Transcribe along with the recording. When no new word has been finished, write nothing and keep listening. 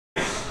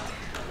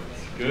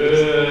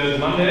Good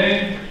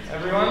Monday,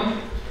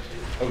 everyone.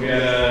 Hope you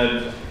had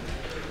a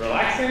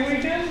relaxing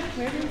weekend,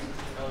 maybe?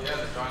 Oh yeah,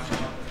 the Giants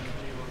won.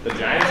 The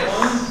Giants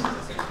won?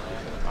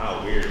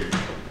 Wow, weird.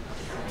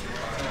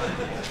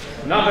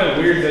 Not that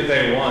weird that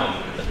they won.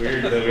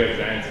 Weird that we have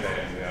Giants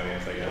fans in the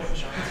audience, I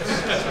guess.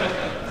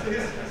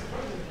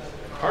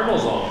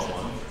 Cardinals almost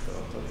won, so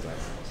that's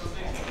nice.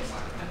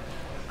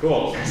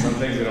 Cool. Some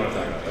things we don't want to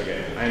talk about.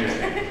 Okay, I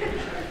understand.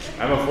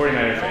 I'm a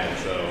 49er fan,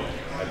 so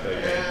I feel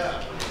you.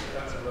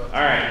 All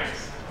right,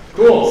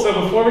 cool.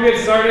 So before we get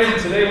started,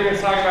 today we're going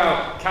to talk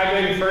about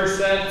calculating first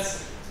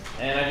sets,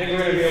 and I think we're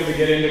going to be able to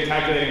get into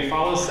calculating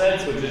follow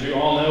sets, which, as you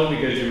all know,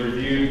 because you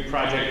reviewed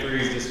Project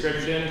 3's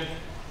description,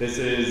 this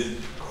is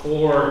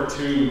core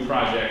to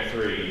Project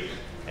 3.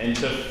 And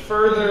to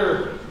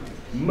further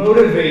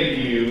motivate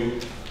you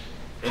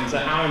into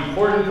how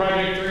important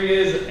Project 3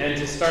 is and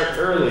to start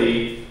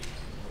early,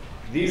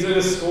 these are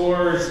the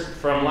scores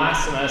from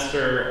last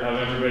semester of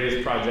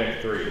everybody's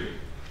Project 3.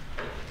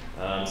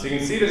 So you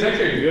can see there's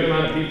actually a good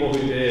amount of people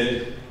who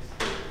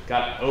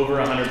got over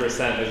 100%.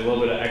 There's a little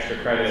bit of extra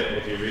credit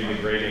if you read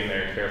the grading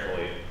there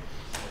carefully.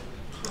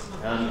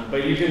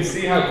 But you can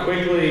see how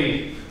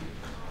quickly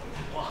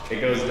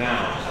it goes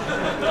down.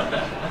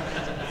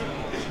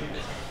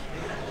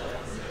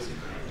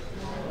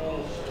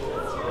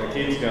 It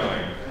keeps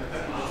going.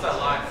 What's that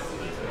line?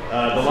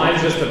 The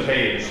line's just a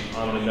page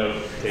on the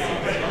note-taking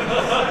page.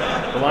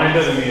 The line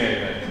doesn't mean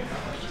anything.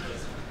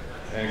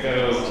 And it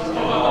goes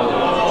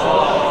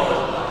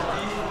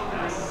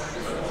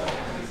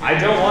I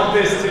don't want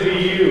this to be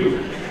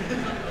you.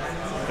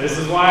 This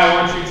is why I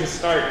want you to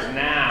start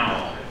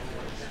now.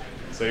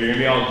 So you're going to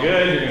be all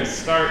good. You're going to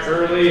start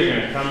early. You're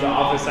going to come to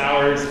office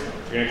hours.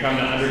 You're going to come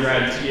to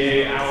undergrad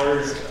TA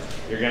hours.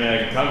 You're going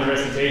to come to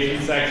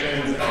recitation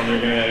sections, and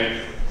you're going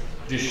to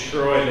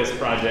destroy this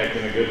project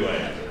in a good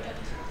way.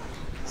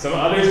 Some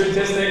other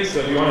statistics, so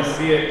if you want to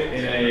see it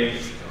in a...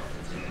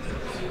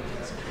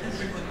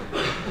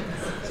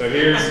 So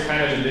here's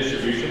kind of the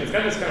distribution. It's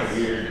got this kind of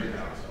weird...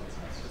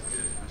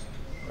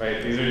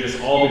 Right, these are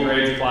just all the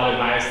grades plotted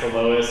highest to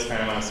lowest,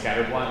 kind of on a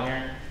scatter plot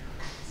here.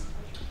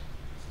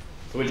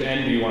 So which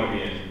end do you want to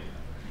be in?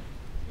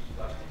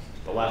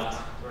 The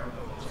left.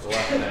 The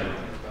left end.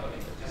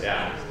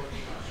 Yeah.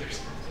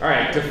 All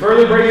right, to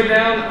further break it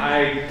down,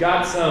 I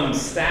got some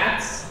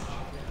stats.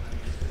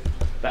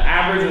 The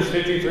average was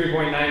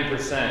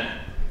 53.9%.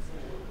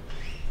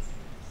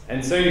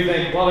 And so you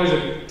think, well, there's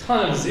a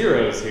ton of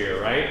zeros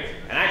here, right?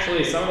 And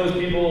actually, some of those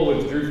people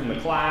withdrew from the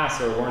class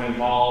or weren't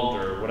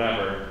involved or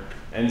whatever.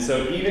 And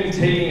so even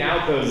taking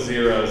out those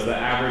zeros, the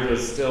average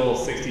was still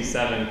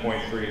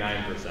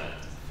 67.39%.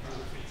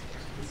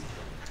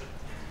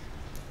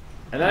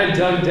 And then I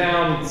dug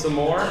down some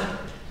more,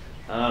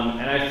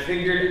 and I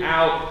figured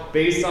out,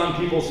 based on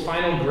people's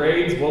final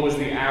grades, what was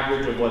the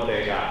average of what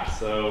they got.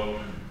 So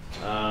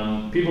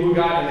people who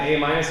got an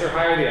A- or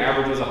higher, the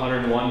average was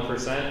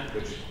 101%,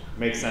 which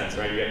makes sense,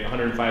 right? You get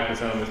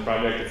 105% on this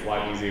project, it's a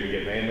lot easier to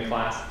get an A in the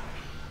class.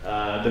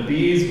 The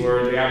Bs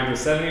the average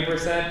was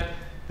 70%.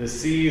 The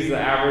C's, the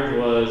average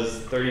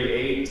was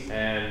 38,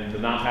 and the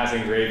not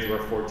passing grades were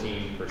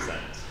 14%.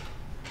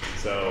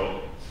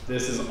 So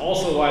this is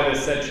also why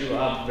this sets you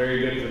up very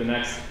good for the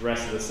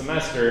rest of the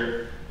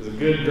semester, because a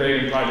good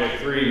grade in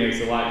Project 3 makes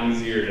it a lot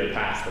easier to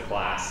pass the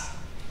class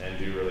and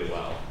do really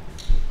well.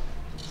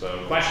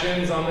 So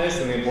questions on this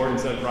and the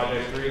importance of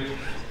Project 3?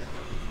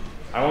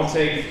 I won't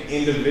take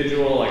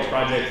individual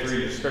Project 3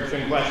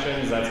 description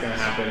questions. That's going to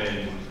happen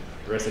in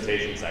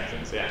recitation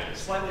sections. Yeah?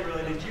 Slightly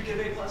related, do you give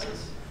A+?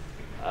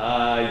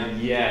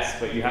 Yes,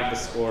 but you have to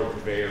score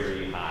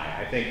very high.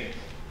 I think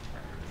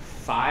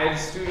 5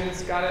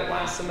 students got it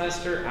last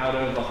semester out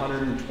of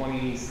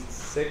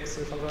 126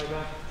 or something like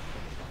that.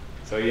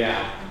 So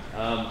yeah,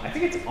 I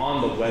think it's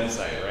on the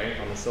website, right?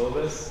 On the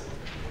syllabus.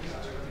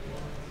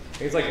 I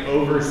think it's like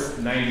over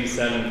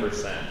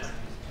 97%.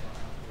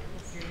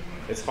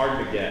 It's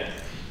hard to get.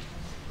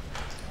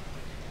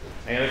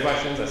 Any other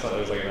questions? I saw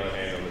there was like another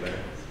hand over there.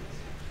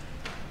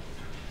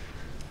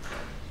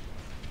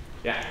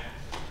 Yeah.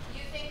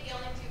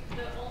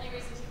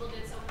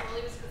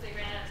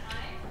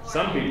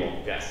 Some people,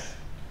 yes.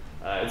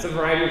 It's a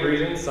variety of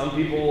reasons. Some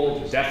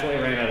people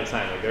definitely ran out of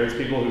time. Like there's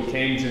people who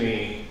came to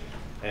me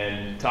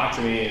and talked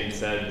to me and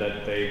said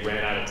that they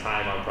ran out of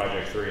time on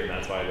Project 3 and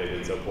that's why they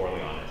did so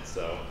poorly on it.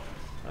 So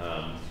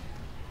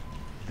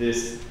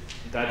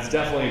that's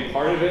definitely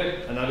part of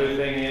it. Another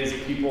thing is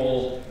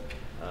people,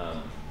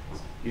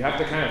 you have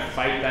to kind of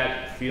fight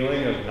that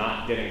feeling of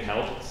not getting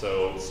help.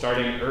 So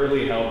starting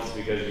early helps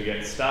because you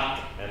get stuck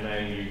and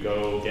then you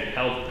go get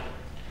help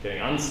getting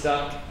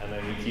unstuck, and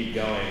then you keep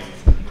going.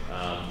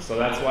 So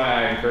that's why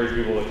I encourage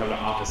people to come to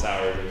office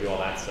hours and do all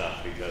that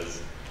stuff,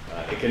 because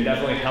it can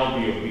definitely help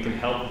you. We can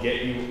help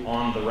get you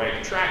on the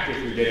right track if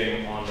you're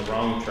getting on the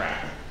wrong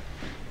track.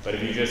 But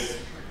if you just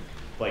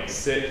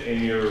sit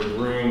in your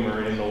room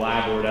or in the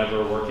lab or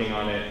whatever working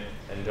on it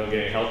and don't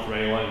get any help from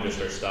anyone and just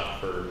are stuck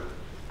for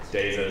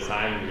days at a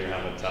time, you're going to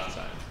have a tough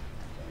time.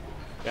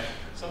 Yeah?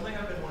 Something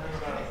I've been wondering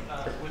about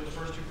with the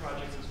first two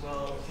projects as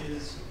well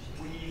is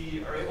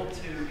we are able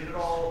to get it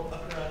all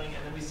up and running,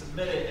 and then we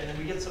submit it, and then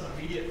we get some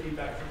immediate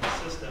feedback from the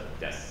system.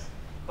 Yes.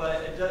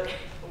 But it does,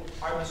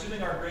 I'm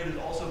assuming our grade is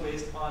also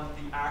based on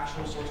the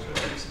actual source code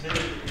that we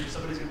submitted.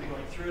 Somebody's going to be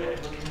going through it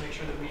and looking to make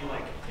sure that we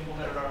like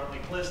implemented our own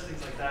linked list,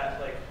 things like that.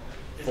 Like,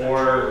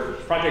 for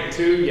project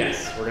 2,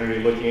 yes, we're going to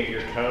be looking at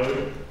your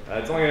code.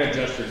 It's only going to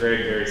adjust your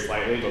grade very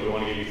slightly, but we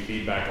want to give you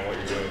feedback on what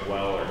you're doing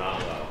well or not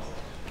well.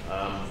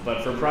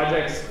 But for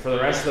the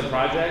rest of the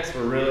projects,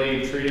 we're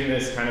really treating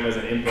this kind of as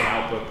an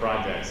input-output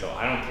project. So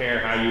I don't care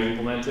how you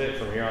implement it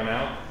from here on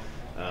out.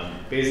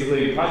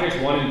 Basically, projects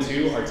 1 and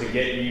 2 are to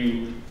get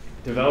you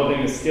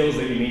developing the skills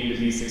that you need to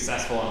be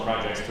successful on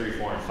projects 3,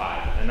 4, and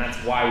 5. And that's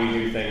why we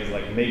do things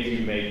like make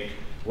you make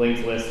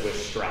linked lists with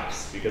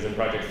structs, because in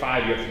project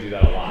 5 you have to do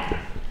that a lot.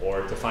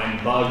 Or to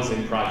find bugs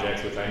in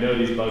projects, which I know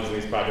these bugs in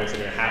these projects are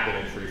going to happen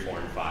in 3, 4,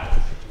 and 5.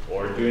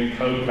 Or doing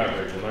code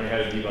coverage and learning how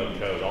to debug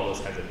code, all those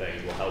kinds of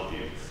things will help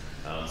you.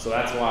 So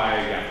that's why,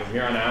 yeah, from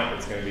here on out,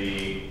 it's going to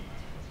be,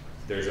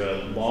 there's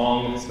a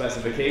long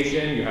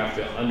specification. You have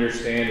to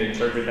understand and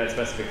interpret that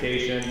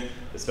specification.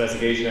 The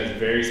specification has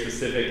very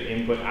specific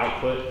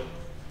input-output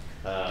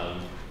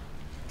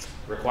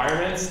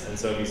requirements. And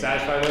so if you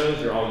satisfy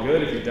those, you're all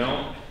good. If you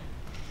don't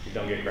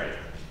get credit.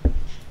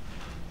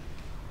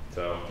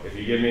 So if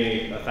you give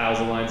me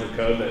 1,000 lines of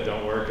code that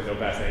don't work and don't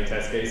pass any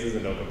test cases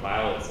and don't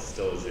compile, it's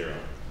still a 0.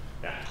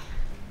 Yeah.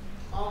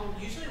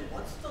 Usually,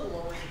 what's the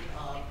lowest?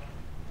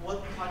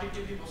 What project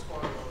do people score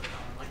lowest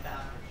on, like the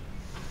average?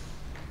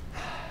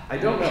 I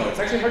don't know. It's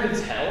actually hard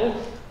to tell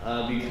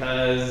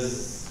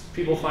because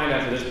people find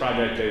after this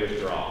project they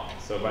withdraw.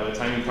 So by the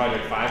time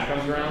project 5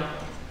 comes around,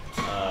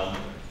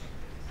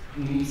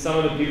 some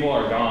of the people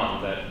are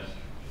gone that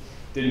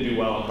didn't do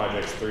well on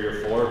projects 3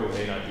 or 4 who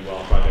may not do well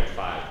on project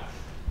 5.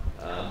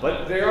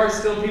 But there are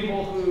still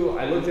people who,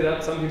 I looked it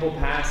up, some people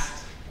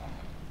passed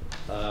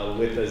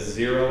with a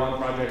 0 on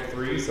project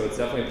 3, so it's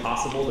definitely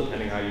possible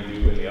depending how you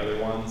do in the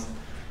other ones.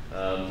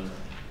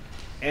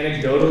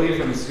 Anecdotally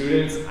from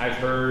students, I've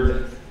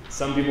heard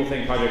some people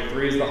think project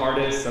 3 is the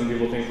hardest, some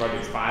people think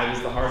project 5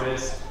 is the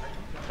hardest.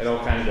 It all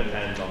kind of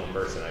depends on the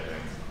person, I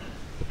think.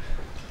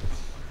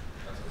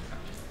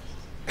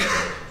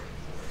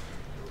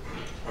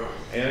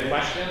 Any other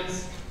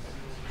questions?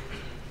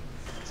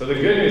 So the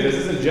good news, this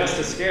isn't just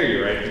to scare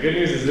you, right? The good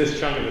news is this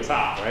chunk at the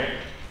top, right?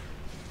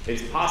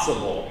 It's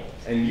possible,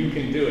 and you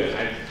can do it.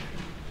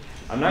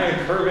 I'm not going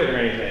to curve it or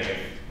anything.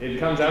 If it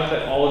comes out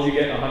that all of you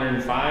get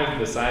 105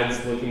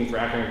 besides looking for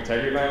academic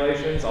integrity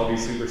violations, I'll be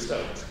super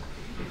stoked.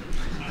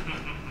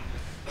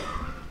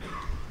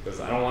 Because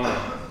I don't want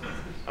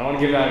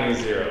to give out any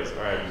zeros.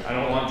 All right, I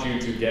don't want you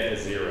to get a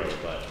 0,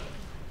 but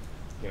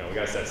we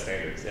got to set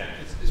standards. Yeah.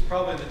 It's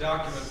probably in the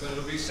document, but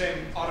it'll be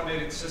same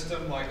automated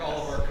system like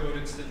all of our code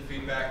instant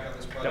feedback on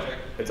this project.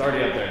 Yep. It's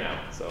already up there now,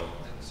 so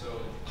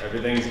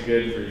everything's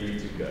good for you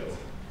to go.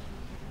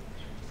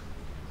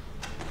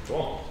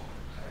 Cool.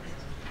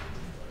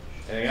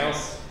 Anything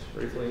else,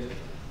 briefly?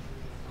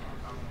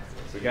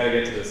 So we got to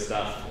get to this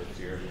stuff if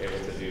you're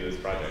able to do those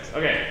projects.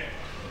 Okay.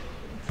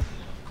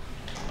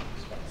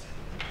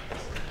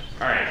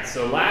 All right,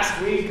 so last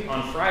week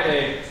on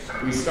Friday,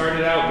 we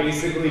started out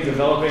basically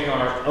developing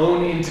our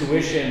own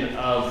intuition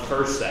of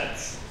first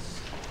sets.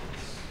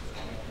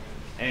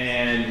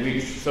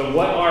 And so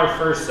what are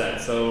first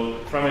sets? So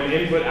from an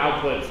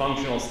input-output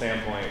functional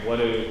standpoint, what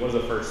is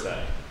a first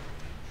set?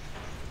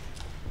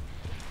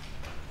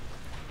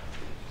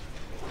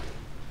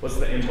 What's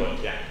the input?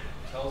 Yeah.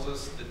 Tells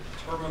us the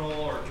terminal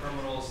or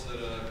terminals that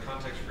a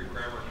context-free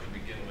grammar can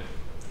begin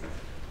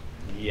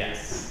with.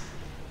 Yes.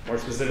 More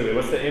specifically,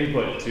 what's the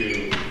input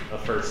to a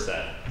first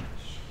set?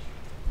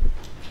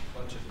 A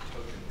bunch of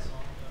tokens.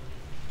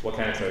 What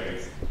kind of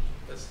tokens?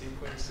 A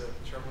sequence of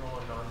terminal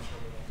and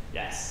non-terminal.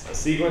 Yes, a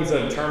sequence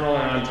of terminal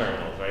and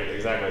non-terminals, right?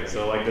 Exactly.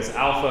 So like this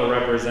alpha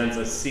represents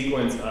a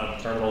sequence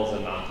of terminals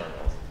and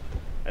non-terminals.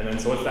 And then,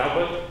 so what's the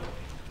output?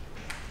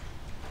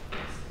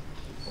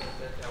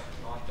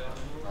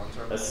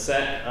 A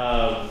set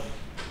of,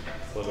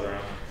 what's it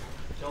around?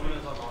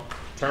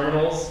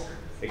 Terminals.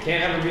 It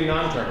can't ever be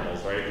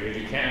non-terminals, right? Because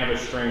you can't have a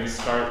string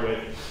start with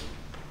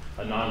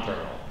a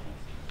non-terminal,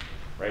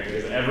 right?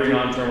 Because every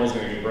non-terminal is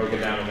going to be broken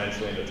down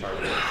eventually into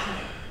terminals.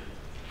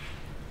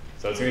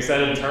 So it's going to be a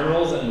set of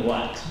terminals and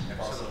what?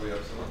 Possibly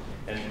epsilon.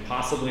 And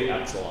possibly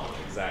epsilon,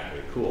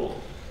 exactly. Cool.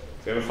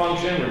 So we have a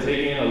function, we're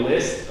taking a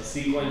list, a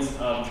sequence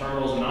of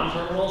terminals and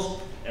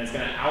non-terminals, and it's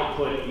going to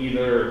output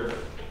either,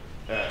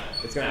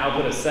 it's going to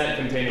output a set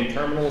containing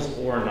terminals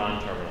or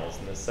non-terminals.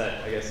 And this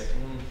set, I guess,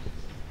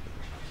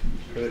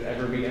 could it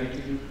ever be empty?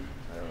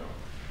 I don't know.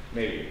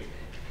 Maybe.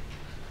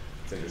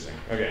 It's interesting.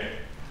 Okay.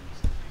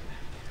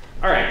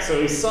 All right, so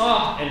we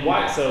saw, and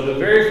why, so the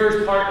very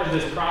first part of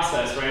this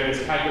process, right,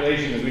 this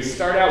calculation, is we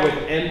start out with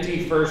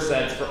empty first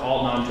sets for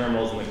all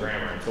non-terminals in the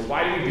grammar. So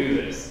why do we do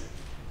this?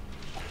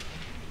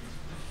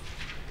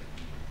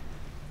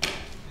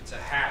 It's a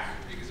hack,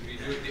 because if you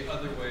do it the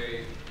other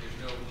way,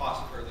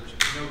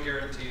 there's no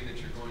guarantee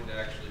that you're going to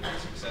actually be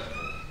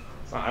successful.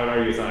 I would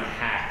argue it's not a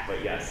hack,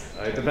 but yes.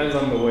 It depends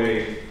on the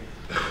way,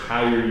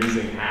 how you're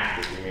using hack.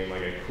 If you mean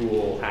like a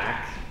cool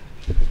hack,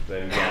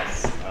 then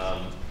yes.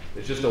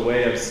 It's just a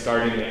way of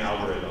starting the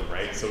algorithm,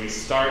 right? So we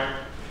start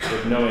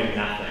with knowing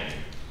nothing,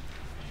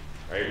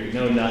 right? We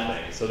know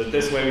nothing, so that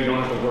this way we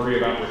don't have to worry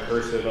about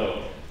recursive,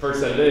 oh,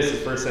 first set of this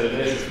is first set of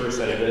this is first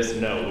set of this.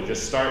 No, we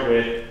just start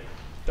with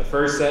the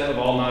first set of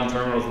all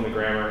non-terminals in the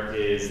grammar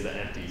is the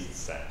empty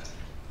set.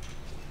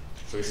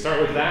 So we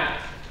start with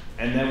that,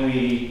 and then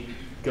we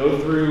go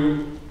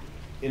through,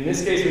 in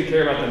this case we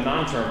care about the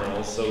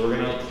non-terminals, so we're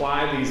going to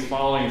apply these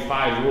following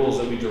 5 rules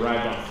that we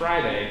derived on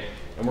Friday,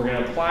 and we're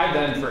going to apply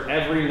them for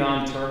every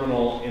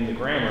non-terminal in the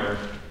grammar,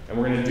 and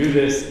we're going to do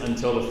this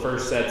until the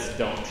first sets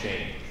don't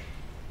change.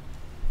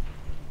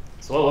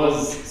 So what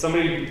was,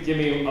 somebody give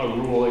me a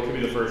rule, it could be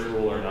the first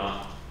rule or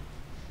not.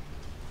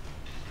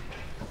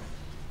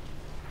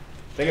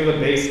 Think of the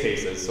base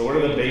cases. So what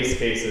are the base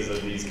cases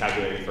of these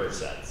calculating first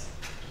sets?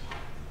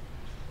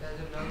 There's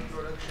a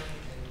non-production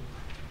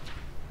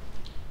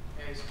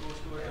Okay, school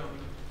to a terminal.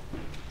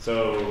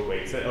 So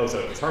wait,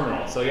 so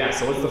terminal. So yeah,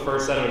 so what's the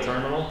first set of a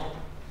terminal?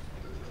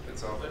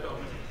 It's alpha.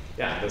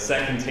 Yeah, the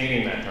set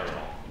containing that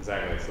terminal.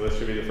 Exactly. So this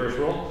should be the first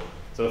rule.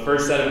 So the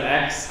first set of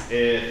x,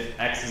 if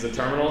x is a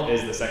terminal,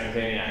 is the set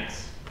containing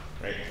x.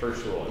 Right?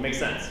 First rule. It makes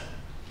sense.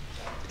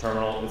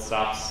 Terminal, it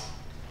stops.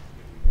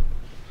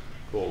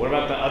 Cool. What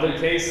about the other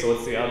case? So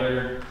what's the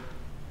other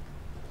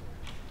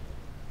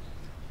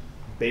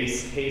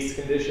base case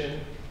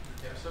condition?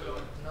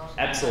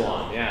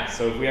 Epsilon, yeah.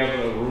 So if we have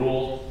a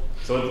rule,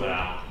 so it's, all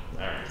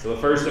right. So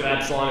the first of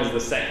epsilon is the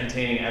set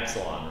containing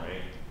epsilon,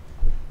 right?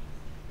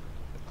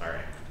 All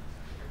right.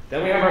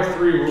 Then we have our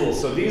 3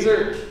 rules. So these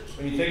are,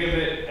 when you think of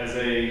it as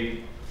a,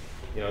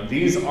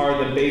 these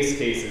are the base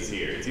cases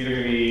here. It's either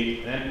going to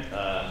be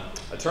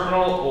a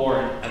terminal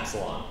or an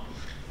epsilon.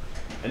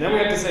 And then we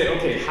have to say,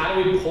 okay, how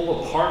do we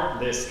pull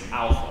apart this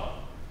alpha,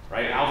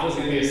 right? Alpha is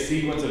going to be a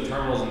sequence of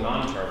terminals and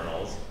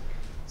non-terminals.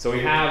 So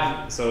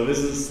so this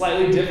is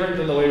slightly different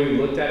than the way we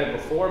looked at it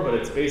before, but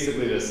it's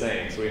basically the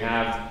same. So we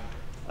have,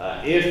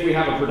 if we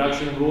have a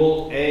production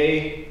rule,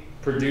 A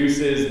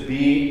produces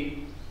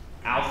B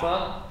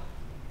alpha,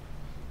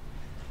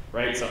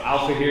 right? So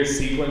alpha here is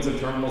sequence of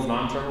terminals,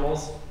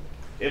 non-terminals.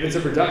 If it's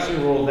a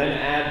production rule, then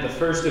add the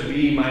first of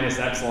B minus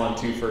epsilon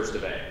to first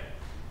of A.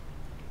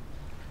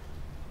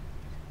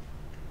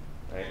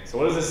 Right? So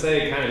what does this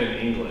say kind of in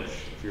English,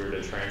 if you were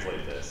to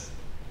translate this?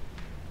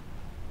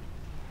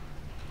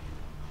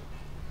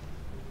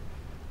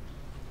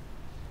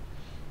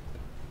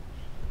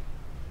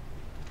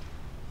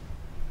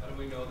 How do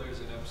we know there's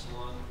an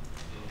epsilon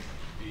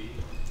in B?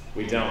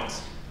 We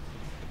don't.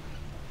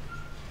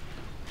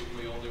 Wouldn't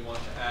we only want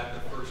to add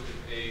the first of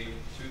A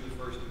to the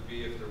first of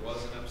B if there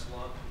was an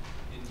epsilon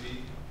in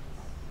B?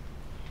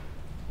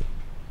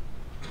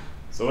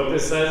 So what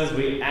this says is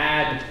we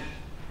add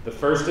the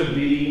first of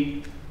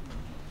B.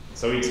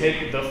 So we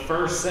take the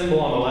first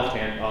symbol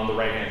on the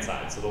right hand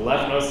side. So the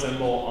leftmost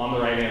symbol on the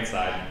right hand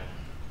side,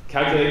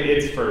 calculate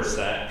its first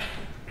set,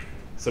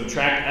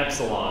 subtract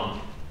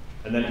epsilon,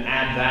 and then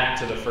add that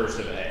to the first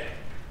of A.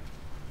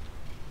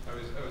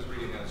 I was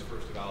reading that as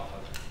first of alpha.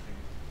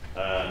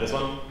 This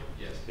one?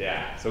 Yes.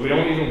 Yeah. So we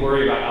don't even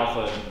worry about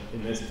alpha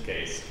in this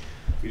case.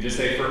 We just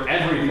say for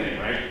everything,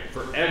 right?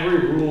 For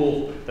every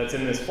rule that's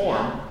in this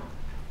form,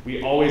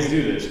 we always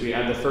do this. We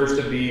add the first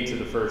of B to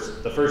the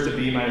first of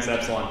B minus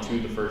epsilon to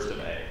the first of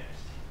A.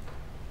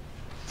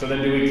 So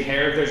then do we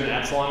care if there's an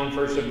epsilon in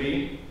first of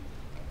B?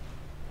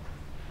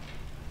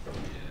 Yes.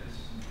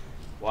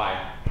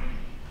 Why?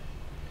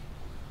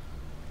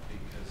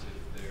 Because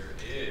if there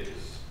is,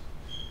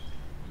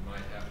 we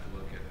might have to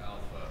look at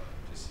alpha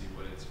to see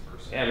what its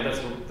first. Yeah, but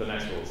that's the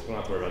next rule, so we don't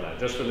have to worry about that.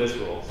 Just for this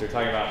rule. So you're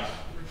talking about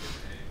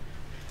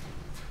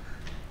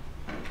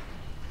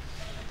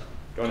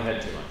going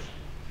ahead too much.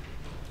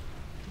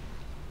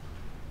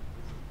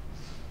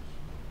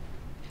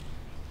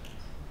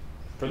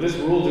 For this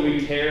rule, do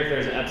we care if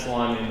there's an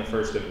epsilon in the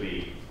first of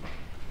B?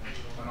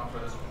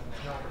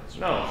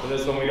 No, for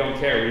this one we don't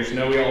care. We just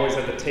know we always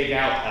have to take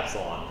out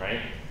epsilon,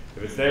 right?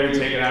 If it's there, we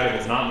take it out. If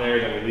it's not there,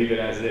 then we leave it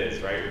as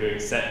is, right? We're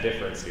doing set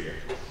difference here.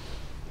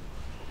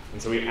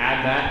 And so we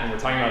add that, and we're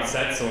talking about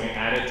sets, so when we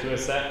add it to a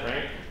set,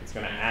 right, it's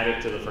going to add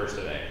it to the first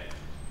of A.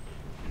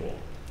 Cool.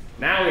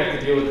 Now we have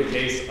to deal with the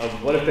case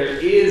of what if there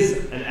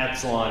is an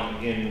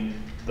epsilon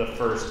in the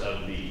first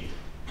of B?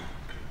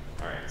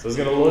 All right, so it's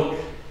going to look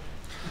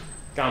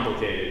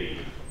complicated,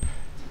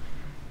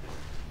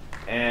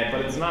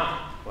 but it's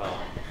not. Well,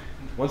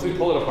 once we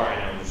pull it apart,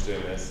 I know I'm just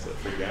doing this to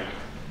freak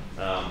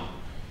out.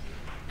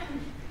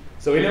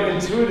 So we know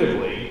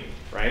intuitively,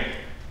 right?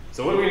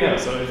 So what do we know?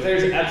 So if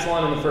there's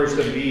epsilon in the first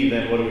of B,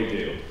 then what do we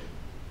do?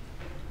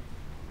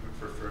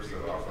 For first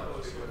of alpha.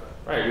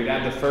 Right, we'd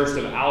add the first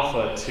of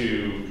alpha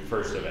to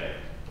first of A,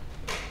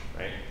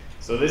 right?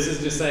 So this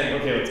is just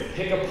saying, okay, let's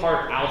pick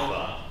apart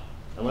alpha,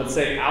 and let's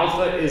say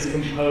alpha is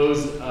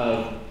composed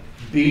of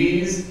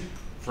B's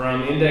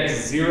from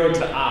index 0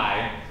 to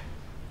I,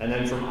 and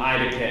then from I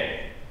to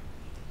K.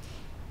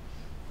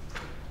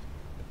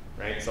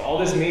 Right? So all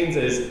this means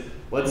is,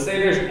 let's say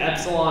there's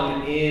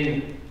epsilon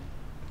in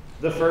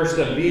the first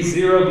of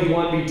B0,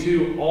 B1,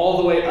 B2, all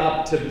the way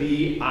up to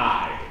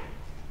BI,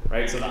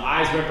 right? So the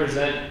i's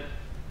represent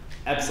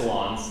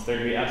epsilons. There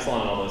can be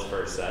epsilon in all those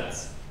first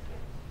sets.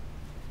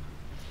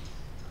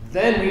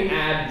 Then we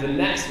add the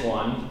next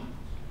one,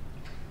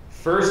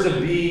 first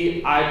of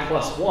BI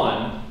plus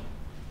 1,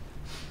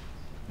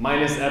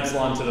 minus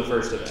epsilon to the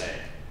first of A.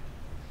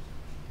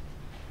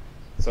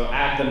 So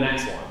add the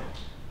next one.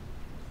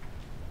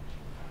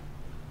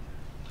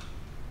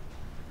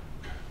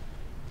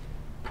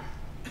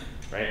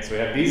 Right? So we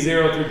have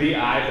B0 through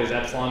BI, there's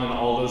epsilon in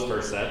all those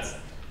first sets.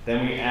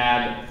 Then we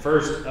add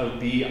first of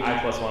BI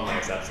plus 1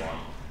 minus epsilon.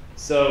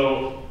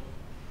 So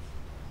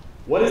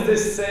what does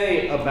this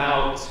say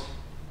about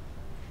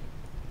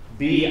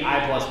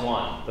BI plus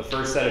 1, the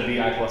first set of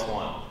BI plus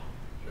 1?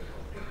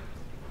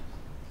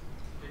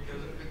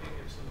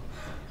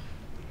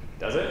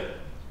 Does it?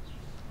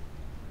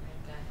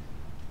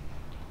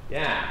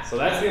 Yeah, so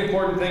that's the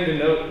important thing to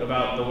note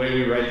about the way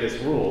we write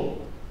this rule.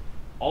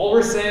 All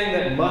we're saying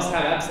that must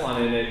have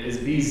epsilon in it is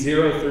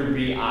B0 through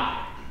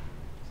BI.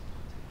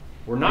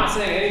 We're not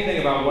saying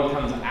anything about what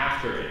comes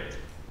after it.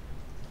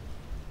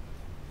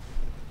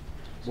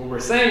 What we're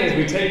saying is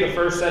we take the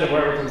first set of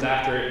whatever comes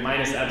after it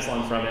minus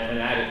epsilon from it and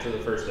add it to the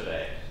first of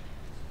A.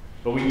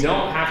 But we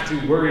don't have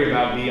to worry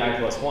about BI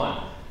plus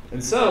 1.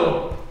 And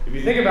so, if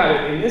you think about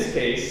it, in this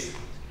case,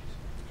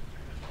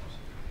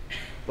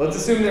 let's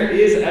assume there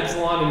is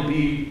epsilon in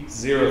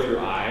B0 through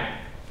I.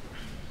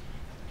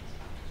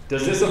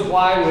 Does this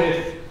apply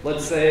with,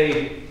 let's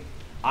say,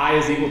 I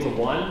is equal to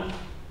 1?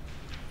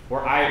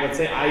 Or let's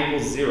say I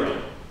equals 0.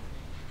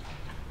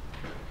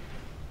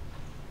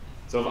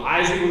 So if I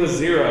is equal to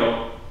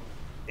 0,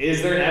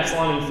 is there an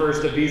epsilon in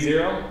first of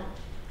B0?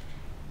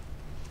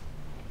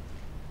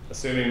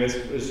 Assuming this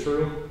is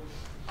true?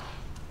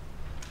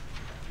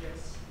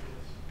 Yes.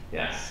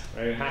 Yes,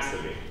 right? It has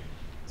to be.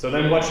 So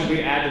then what should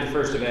we add to the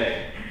first of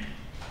A?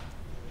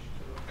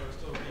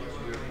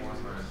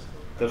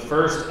 The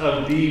first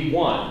of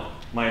B1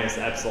 minus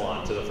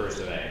epsilon to the first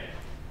of A.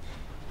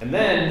 And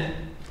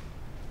then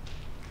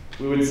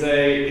we would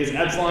say, is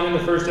epsilon in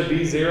the first of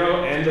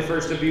B0 and the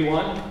first of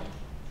B1?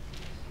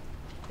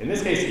 In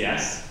this case,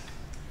 yes.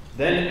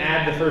 Then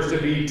add the first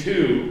of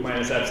B2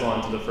 minus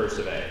epsilon to the first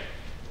of A.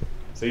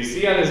 So you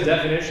see how this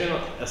definition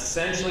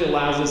essentially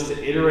allows us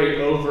to iterate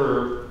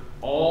over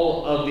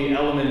all of the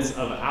elements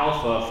of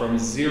alpha from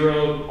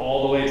 0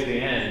 all the way to the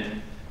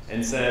end,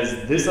 and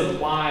says this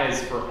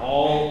applies for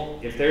all,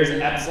 if there's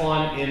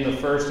epsilon in the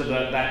first of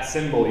that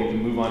symbol, you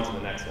can move on to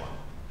the next one.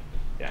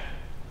 Yeah?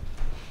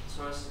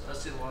 So I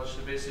see the logic.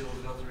 So basically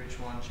we'll go through each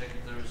one, check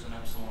if there's an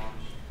epsilon,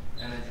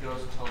 and it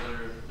goes until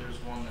there's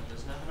one that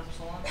doesn't have an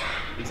epsilon?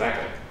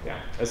 Exactly,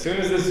 yeah. As soon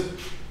as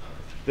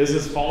this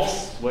is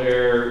false,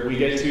 where we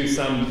get to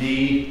some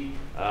D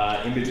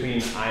in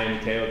between I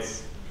and K,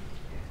 let's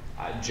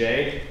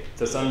J,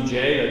 to some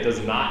J that does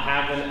not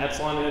have an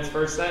epsilon in its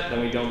first set,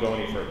 then we don't go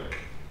any further.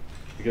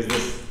 Because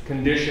this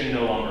condition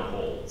no longer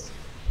holds.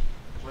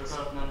 What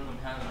about if none of them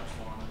have an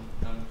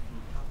epsilon?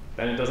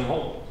 Then it doesn't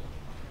hold.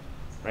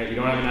 Right? You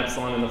don't have an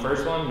epsilon in the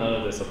first one, none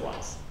of this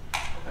applies.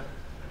 Okay.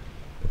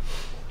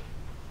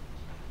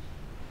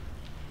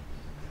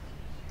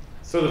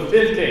 So the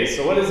fifth case,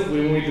 so what is,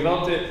 when we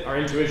developed it, our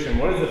intuition,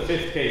 what does the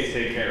fifth case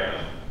take care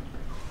of?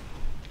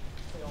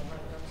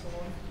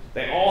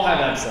 They all have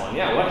epsilon.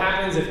 Yeah, what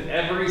happens if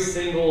every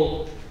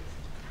single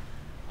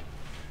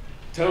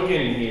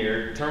token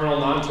here, terminal,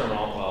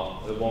 non-terminal,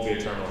 well, it won't be a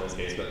terminal in this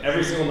case, but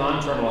every single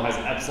non-terminal has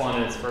epsilon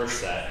in its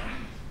first set.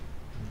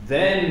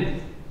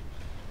 Then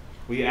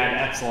we add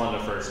epsilon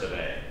to first of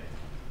A.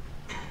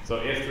 So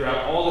if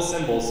throughout all the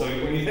symbols, so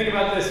when you think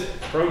about this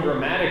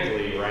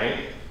programmatically,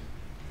 right,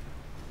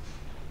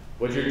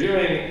 what you're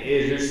doing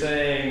is you're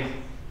saying,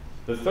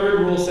 the third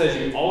rule says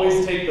you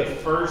always take the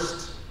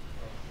first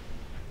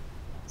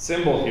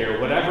symbol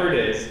here, whatever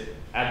it is,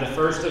 add the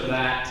first of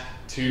that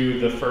to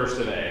the first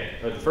of A,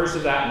 or the first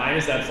of that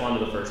minus epsilon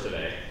to the first of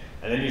A.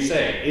 And then you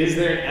say, is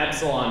there an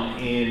epsilon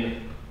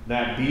in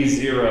that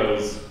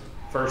B0's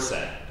first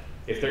set?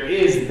 If there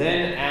is,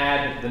 then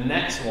add the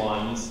next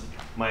one's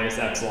minus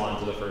epsilon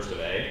to the first of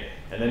A,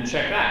 and then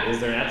check that.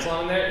 Is there an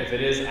epsilon in there? If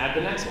it is, add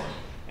the next one.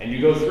 And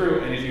you go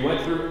through, and if you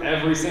went through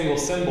every single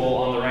symbol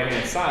on the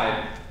right-hand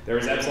side, there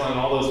is epsilon in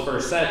all those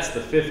first sets, the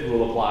fifth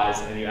rule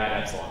applies, and you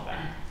add epsilon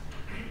back.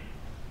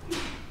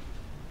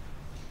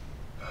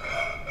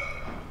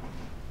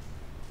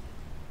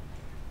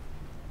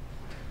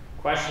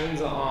 Questions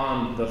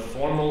on the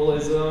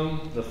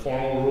formalism, the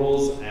formal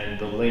rules, and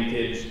the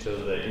linkage to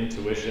the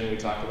intuition we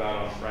talked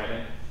about on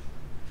Friday?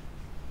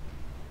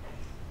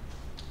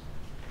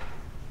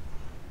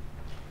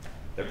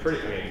 They're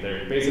pretty, I mean,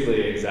 they're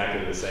basically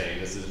exactly the same.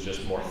 This is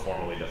just more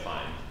formally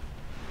defined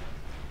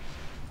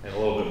and a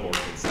little bit more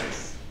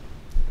concise.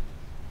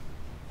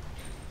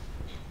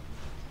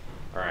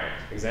 All right,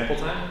 example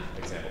time?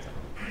 Example time.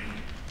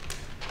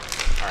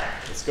 All right,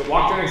 let's go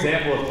walk through an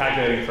example of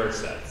calculating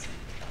first sets.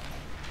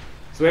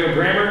 So we have a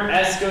grammar,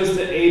 S goes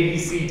to A, B,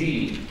 C,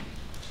 D.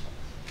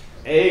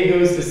 A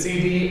goes to C,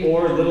 D,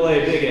 or little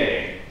a, big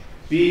A.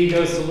 B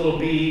goes to little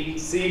b,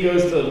 C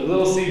goes to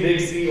little c, big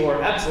C,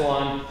 or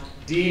epsilon,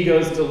 D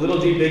goes to little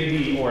d, big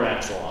D, or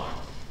epsilon.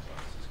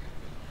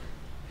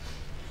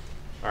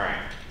 All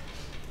right.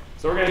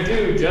 So we're going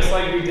to do just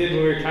like we did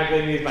when we were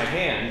calculating these by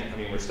hand. I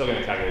mean, we're still going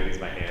to calculate these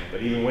by hand,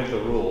 but even with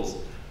the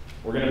rules,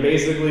 we're going to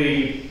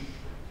basically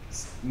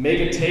make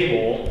a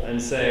table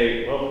and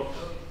say, oh,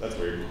 that's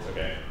weird.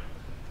 Okay.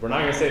 We're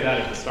not going to say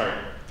that at the start.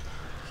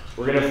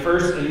 We're going to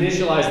first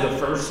initialize the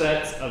first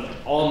sets of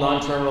all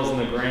non-terminals in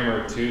the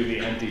grammar to the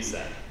empty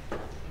set.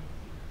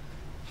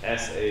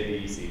 S, A,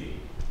 B, C, D.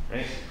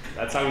 Right?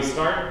 That's how we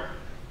start.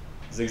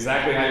 This is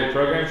exactly how your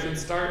program should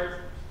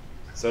start.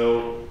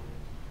 So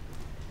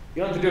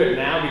you don't have to do it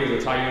now because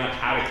we're talking about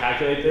how to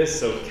calculate this.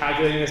 So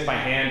calculating this by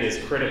hand is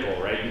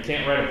critical, right? You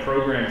can't write a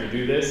program to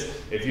do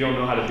this if you don't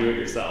know how to do it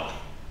yourself.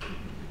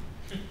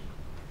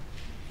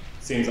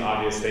 Seems an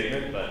obvious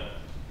statement, but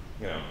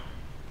you know,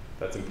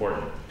 that's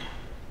important.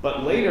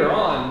 But later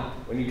on,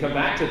 when you come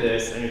back to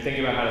this and you're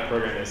thinking about how to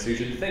program this, you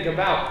should think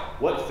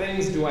about what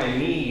things do I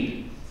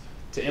need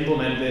to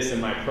implement this in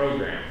my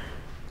program,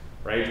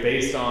 right?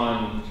 Based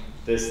on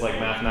this like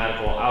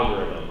mathematical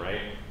algorithm,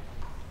 right?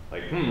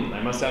 Like, I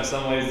must have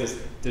some ways to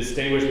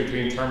distinguish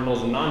between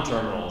terminals and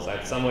non-terminals. I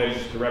have some ways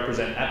to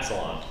represent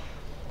epsilon.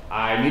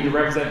 I need to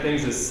represent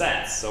things as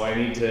sets, so I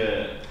need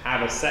to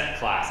have a set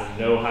class and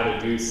know how to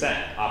do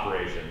set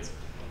operations.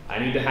 I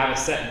need to have a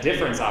set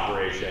difference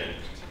operation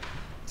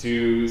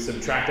to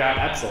subtract out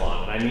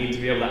epsilon, and I need to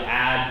be able to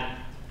add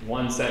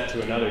one set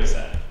to another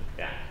set.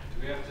 Yeah?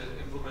 Do we have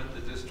to implement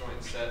the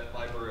disjoint set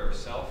library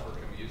ourselves, or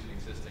can we use an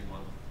existing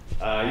one?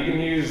 You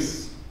can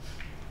use,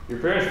 you're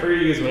pretty much free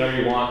to use whatever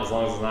you want as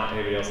long as it's not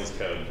anybody else's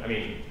code. I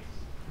mean,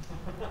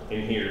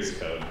 in here's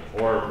code,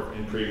 or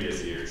in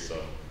previous years,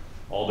 so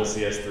all the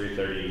CS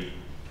 330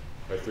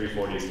 or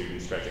 340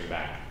 students stretching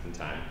back in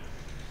time.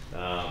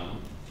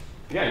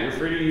 Yeah, you're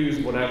free to use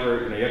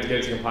whatever, you have to get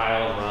it to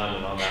compile and run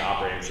and on that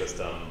operating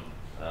system.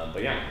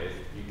 But yeah, if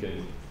you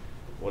can,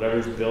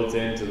 whatever's built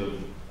into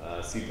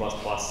the C++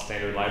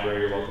 standard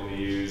library you're welcome to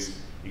use.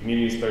 You can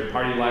even use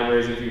third-party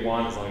libraries if you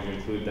want, as long as you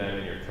include them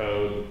in your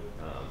code.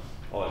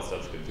 All that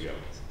stuff's good to go.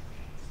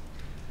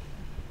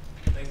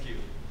 Thank you.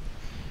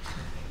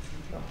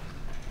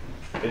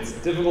 It's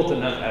difficult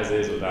enough as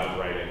is without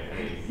writing. I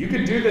mean, you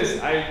could do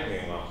this,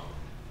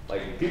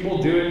 like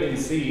people do it in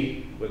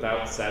C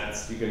without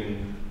sets. You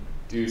can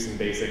do some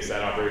basic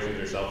set operations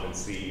yourself in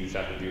C. You just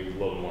have to do a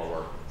little bit more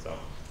work. So,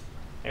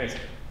 anyways.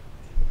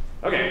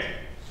 Okay.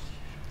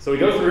 So we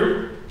go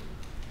through,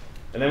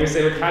 and then we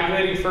say we're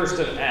calculating first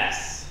of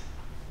S.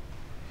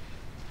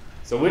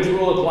 So which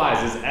rule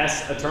applies? Is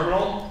S a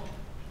terminal?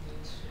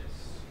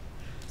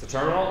 It's a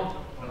terminal?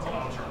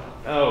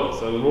 Oh,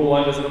 so the rule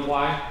 1 doesn't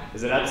apply?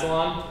 Is it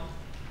epsilon?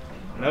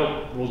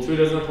 Nope. Rule 2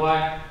 doesn't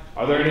apply?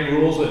 Are there any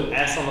rules with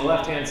S on the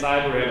left-hand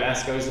side where we have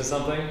S goes to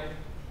something?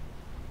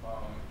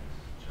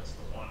 Just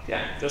the one.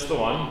 Yeah, just the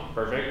one.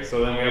 Perfect.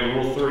 So then we have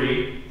rule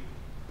 3,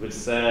 which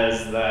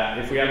says that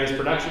if we have this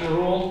production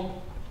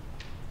rule,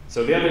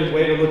 so the other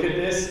way to look at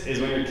this is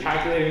when you're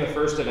calculating the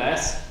first of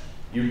S,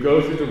 you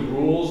go through the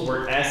rules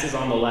where S is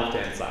on the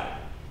left-hand side,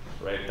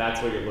 right?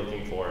 That's what you're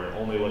looking for, and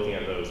only looking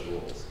at those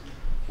rules.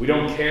 We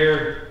don't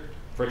care,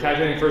 for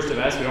calculating first of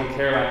S, we don't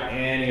care about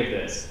any of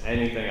this,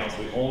 anything else.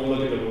 We only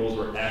look at the rules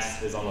where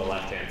S is on the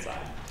left-hand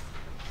side.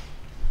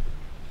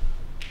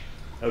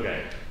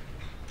 Okay.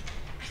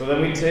 So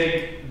then we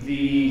take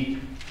the,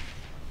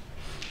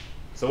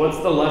 so what's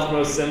the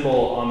leftmost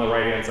symbol on the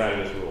right-hand side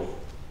of this rule?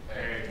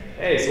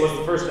 A. So what's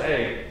the first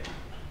A?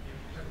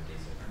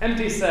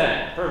 Empty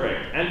set.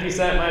 Perfect. Empty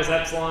set minus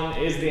epsilon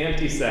is the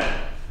empty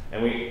set.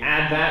 And we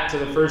add that to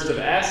the first of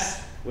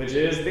S, which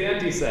is the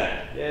empty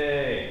set.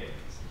 Yay.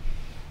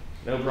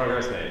 No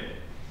progress made.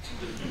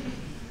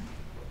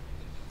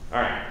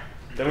 All right.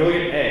 Then we look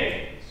at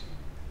A.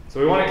 So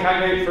we want to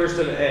calculate first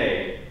of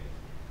A.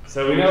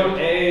 So we know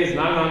A is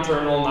not a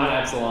non-terminal, not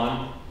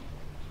epsilon.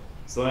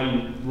 So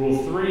then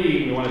rule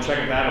 3, we want to check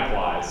if that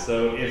applies.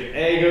 So if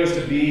A goes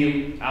to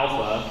B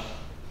alpha,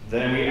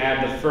 then we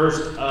add the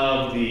first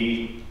of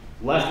the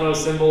leftmost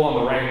symbol on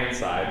the right-hand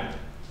side.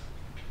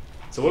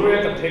 So what do we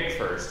have to pick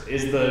first?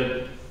 Is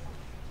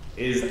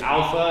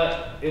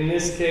alpha, in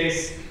this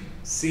case,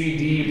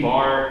 CD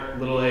bar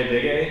little a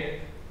big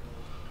A?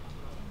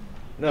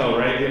 No,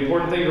 right? The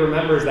important thing to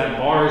remember is that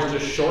bar is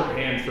just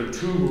shorthand for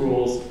two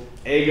rules.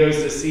 A goes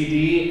to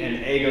CD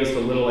and A goes to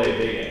little a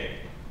big A.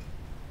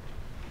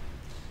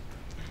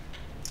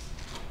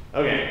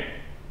 Okay,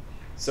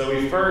 so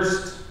we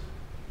first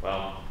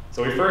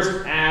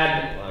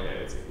add, okay,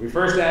 let's see. We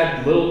first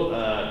add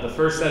the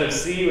first set of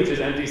C, which is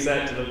empty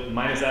set, to the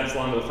minus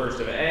epsilon to the first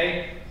of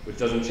A, which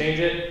doesn't change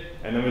it.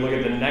 And then we look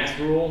at the next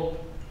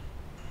rule.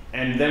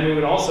 And then we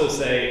would also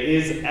say,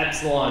 is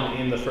epsilon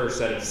in the first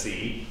set of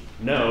C?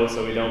 No,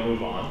 so we don't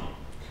move on.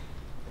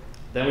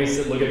 Then we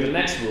look at the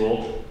next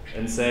rule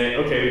and say,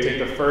 okay, we take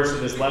the first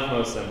of this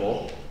leftmost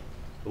symbol.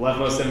 The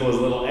leftmost symbol is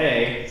little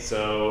a,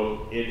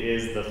 so it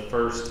is the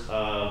first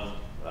of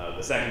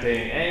the set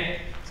containing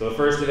A. So the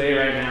first of A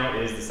right now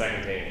is the set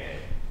containing A.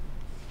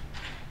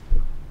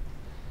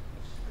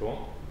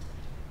 Cool.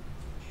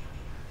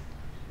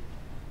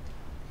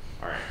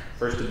 All right,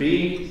 first of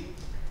B,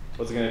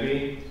 what's it gonna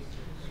be?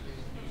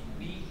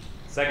 B.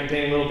 Second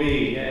contain little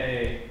b,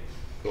 yay.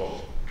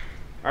 Cool.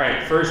 All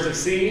right, first of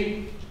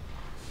C.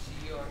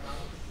 C or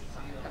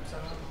not?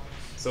 Epsilon.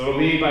 So it'll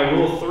be by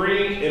rule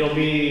 3, it'll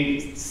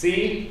be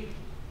C,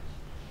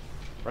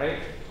 right?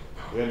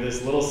 We have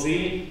this little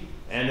c,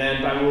 and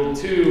then by rule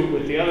 2,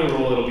 with the other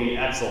rule, it'll be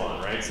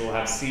epsilon, right? So we'll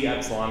have C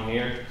epsilon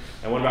here.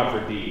 And what about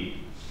for D?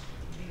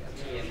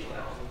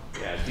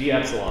 Yeah, D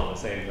epsilon, the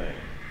same thing.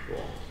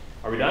 Cool.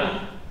 Are we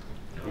done?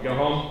 We go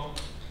home?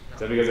 Is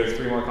that because there's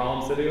 3 more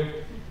columns to do?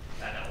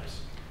 That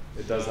helps.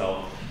 It does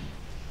help.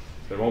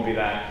 There won't be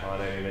that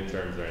on any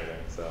midterms or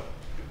anything, so.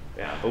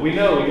 Yeah, but we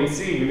know, we can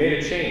see, we made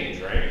a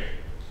change, right?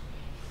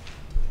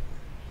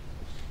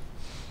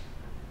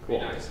 Cool.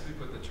 It'd be nice if we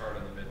put the chart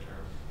on the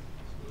midterm,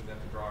 so we wouldn't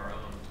have to draw our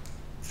own.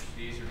 It'd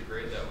be easier to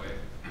grade that way.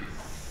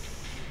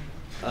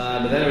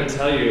 But then it would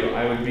tell you,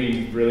 I would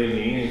be really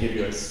mean and give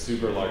you a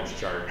super large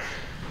chart.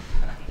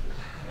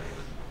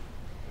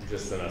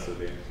 Just to mess with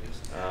you.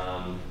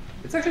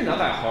 It's actually not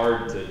that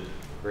hard to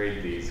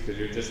grade these because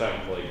you just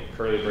have like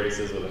curly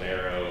braces with an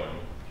arrow, and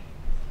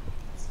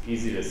it's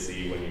easy to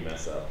see when you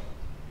mess up.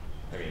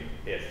 I mean,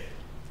 if.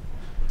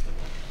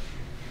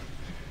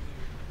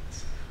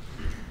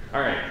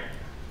 All right,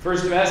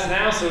 first of S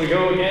now, so we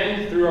go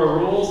again through our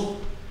rules.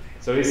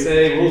 So we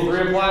say rule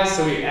 3 applies,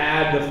 so we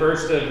add the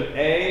first of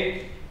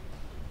A,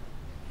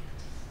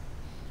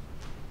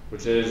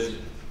 which is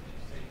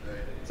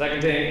second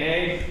containing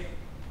A.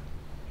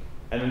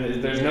 And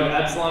then there's no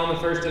epsilon in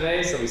the first of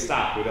A, so we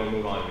stop. We don't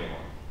move on anymore.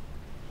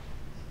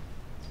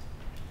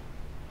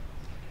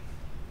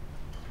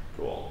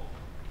 Cool.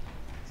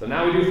 So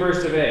now we do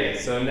first of A.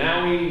 So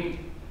now we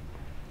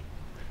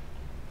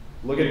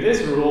look at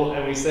this rule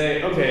and we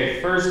say, okay,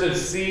 first of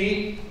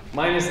C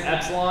minus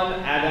epsilon,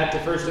 add that to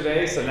first of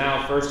A. So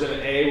now first of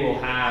A will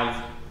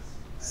have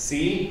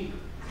C,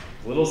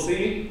 little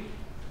c.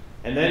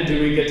 And then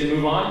do we get to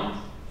move on?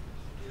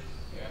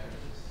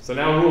 So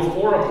now rule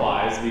 4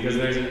 applies because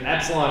there's an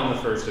epsilon in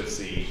the first of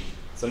C.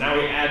 So now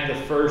we add the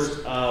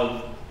first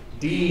of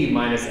D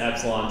minus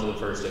epsilon to the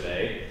first of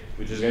A,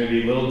 which is going to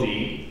be little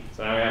d.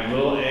 So now we have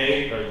little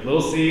a, or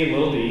little c and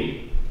little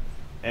d.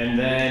 And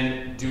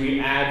then do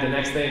we add the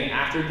next thing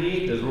after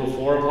D? Does rule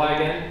 4 apply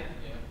again?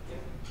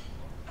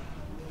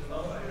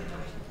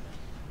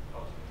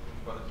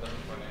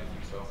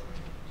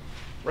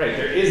 Right,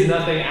 there is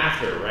nothing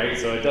after, right?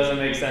 So it doesn't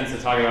make sense to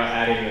talk about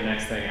adding the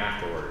next thing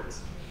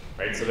afterwards.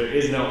 Right? So there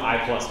is no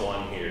I plus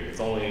 1 here. It's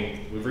only,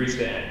 we've reached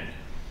the end.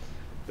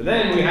 But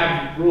then we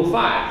have rule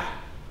 5.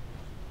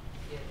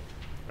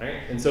 Right?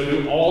 And so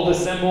do all the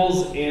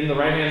symbols in the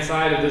right-hand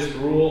side of this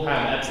rule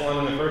have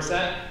epsilon in the first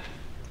set?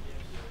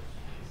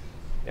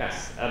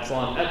 Yes,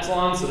 epsilon,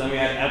 epsilon. So then we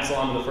add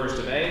epsilon to the first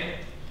of A.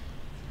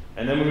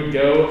 And then we would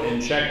go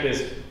and check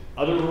this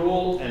other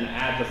rule and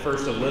add the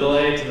first of little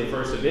a to the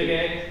first of big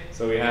A.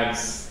 So we have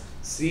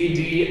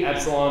CD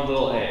epsilon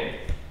little a,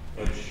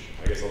 which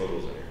I guess all the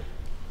rules are here.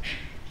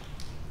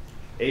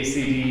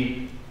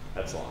 ACD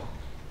epsilon.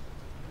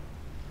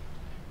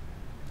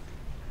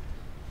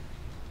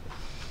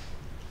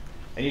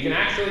 And you can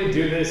actually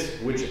do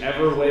this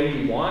whichever way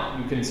you want.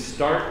 You can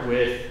start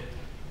with,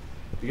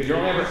 because you're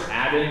only ever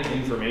adding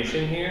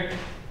information here,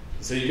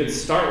 so you could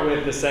start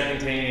with the second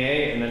containing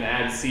A and then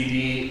add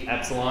CD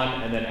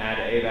epsilon and then add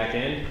A back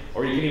in.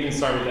 Or you can even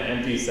start with the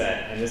empty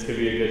set, and this could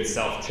be a good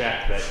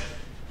self-check that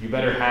you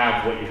better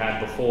have what you had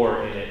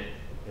before in it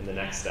in the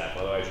next step,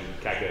 otherwise you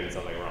calculated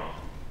something wrong.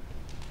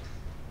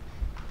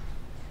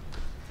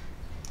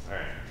 All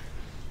right,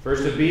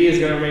 first of B is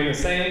going to remain the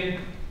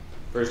same.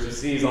 First of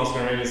C is also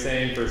going to remain the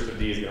same. First of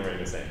D is going to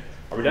remain the same.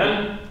 Are we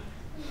done?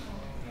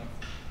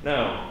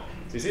 No.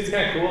 So you see it's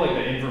kind of cool, like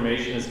the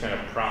information is kind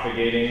of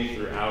propagating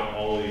throughout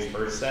all of these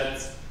first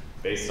sets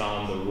based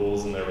on the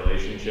rules and their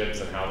relationships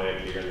and how they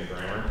appear in the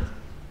grammar.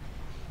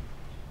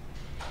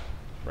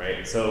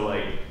 Right, so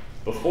like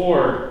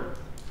before,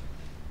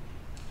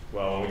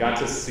 well, when we got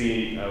to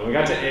C, when we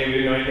got to A, we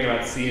didn't know anything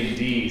about C and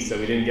D, so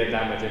we didn't get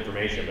that much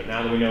information. But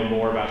now that we know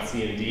more about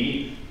C and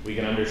D, we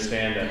can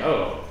understand that,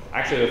 oh,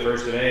 actually the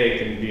first of A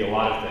can be a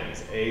lot of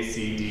things, A,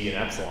 C, D, and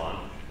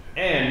epsilon.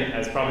 And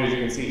as probably as you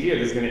can see here,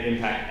 this is going to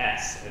impact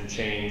S and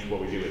change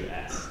what we do with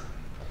S.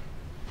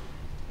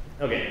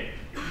 Okay,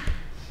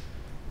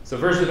 so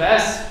first of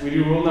S, we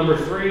do rule number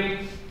 3,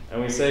 and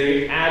we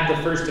say add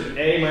the first of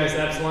A minus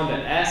epsilon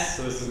to S,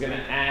 so this is going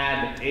to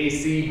add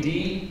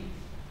ACD.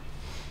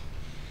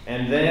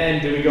 And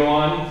then do we go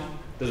on?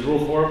 Does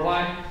rule 4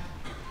 apply?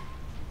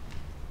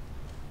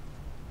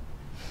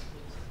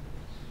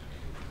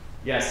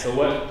 Yes, so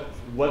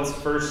what's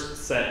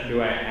first set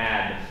do I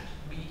add?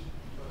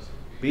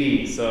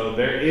 B. So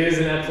there is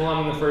an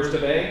epsilon in the first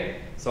of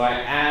A, so I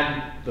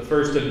add the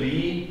first of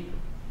B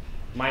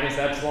minus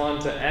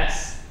epsilon to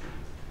S.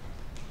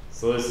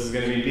 So this is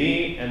going to be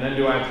B, and then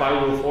do I apply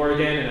rule 4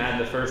 again and add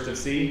the first of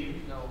C?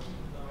 No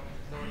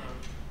epsilon,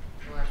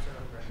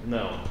 right?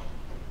 No.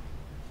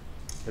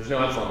 There's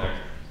no epsilon there.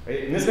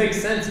 Right? And this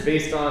makes sense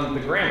based on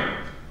the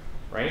grammar.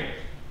 right?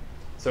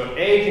 So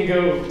A can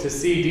go to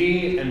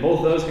CD, and both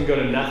of those can go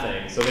to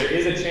nothing. So there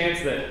is a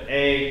chance that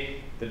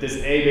this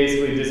A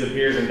basically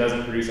disappears and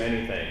doesn't produce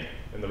anything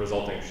in the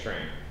resulting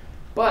string.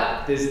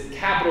 But this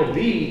capital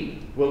B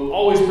will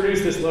always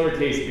produce this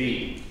lowercase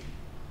b,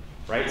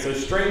 right? So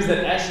strings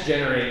that S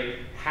generate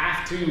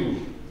have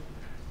to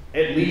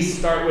at least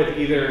start with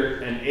either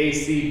an A,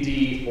 C,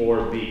 D,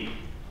 or B.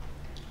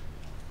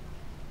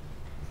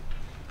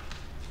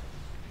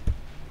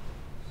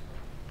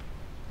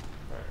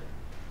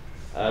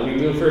 We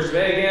do first of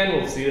A again,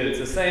 we'll see that it's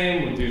the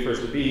same. We'll do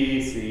first of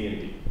B, C, and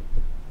D.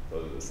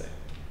 Those are the same.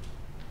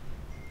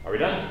 Are we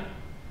done?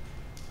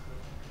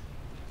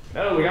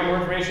 No, we got more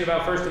information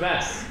about first of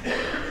S.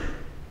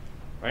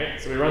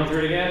 Right? So we run through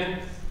it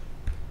again,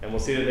 and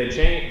we'll see that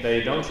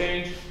they don't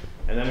change.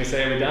 And then we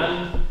say, are we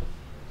done?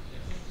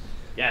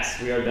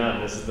 Yes, we are done.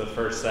 This is the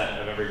first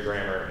set of every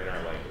grammar in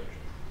our language.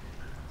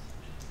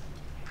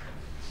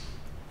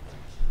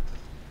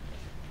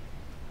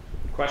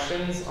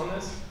 Questions on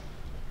this?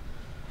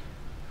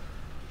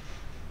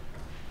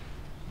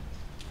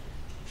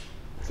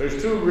 So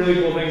there's two really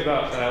cool things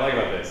that I like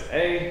about this.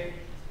 A,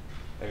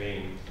 I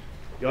mean,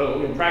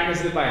 you'll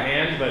practice it by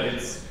hand, but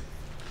it's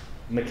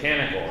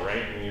mechanical,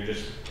 right? And you're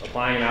just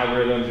applying an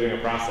algorithm, doing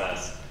a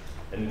process.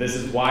 And this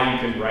is why you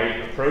can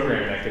write a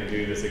program that can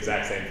do this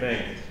exact same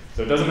thing.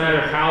 So it doesn't matter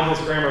how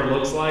this grammar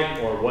looks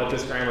like or what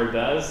this grammar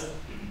does,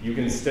 you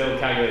can still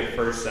calculate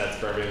first sets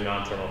for every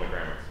non-terminal in the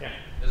grammar. Yeah?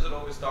 Is it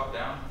always top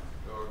down,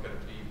 or can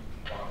it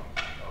be bottom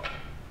up?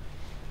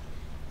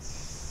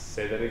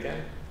 Say that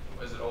again?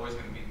 Is it always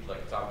going to be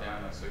like top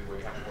down, like so where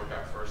you have to work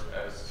out first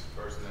S,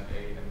 first and then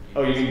A, then B?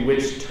 Oh, you mean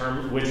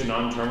which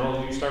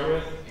non-terminal do you start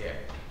with? Yeah.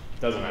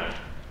 Doesn't matter.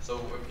 So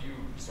if you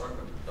start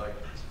with, like,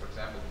 for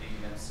example, D,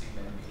 then C,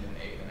 then B, then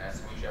A, then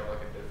S, would you have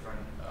like a different,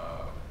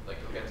 like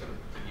you'll get to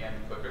the end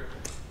quicker?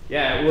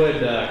 Yeah, it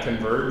would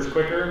converge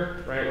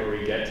quicker, right, where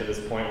we get to this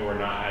point where we're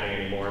not adding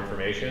any more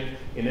information.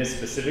 In this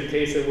specific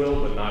case it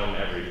will, but not in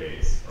every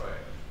case.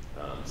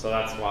 Right. So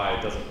that's why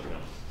it doesn't,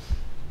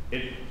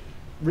 it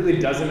really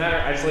doesn't matter.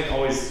 I just like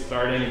always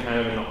starting kind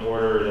of in the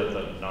order that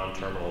the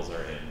non-terminals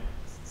are in.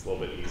 It's a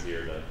little bit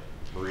easier to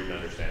read and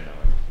understand that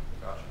way.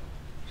 Gotcha.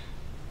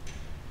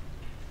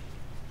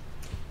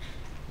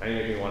 I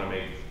think if you want to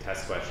make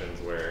test questions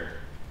where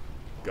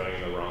going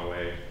in the wrong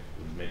way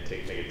would make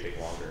it take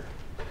longer.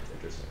 It's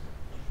interesting.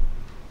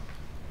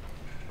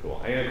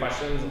 Cool. Any other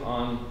questions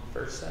on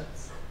first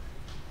sets?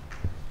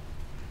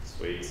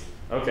 Sweet.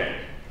 Okay.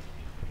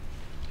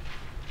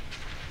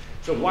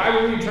 So why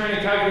were we trying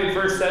to calculate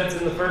first sets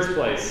in the first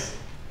place?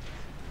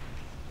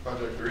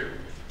 Project 3.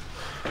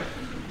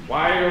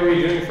 Why are we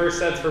doing first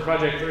sets for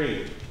Project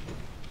 3?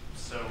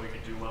 So we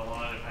could do well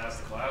on it and pass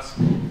the class.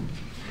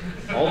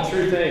 All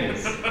true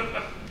things. So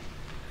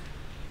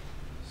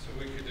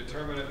we could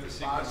determine if the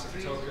sequence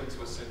of tokens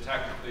was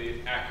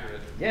syntactically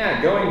accurate.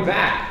 Yeah, going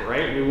back,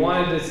 right? We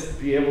wanted to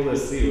be able to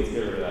see. Let's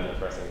get rid of that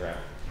depressing graph.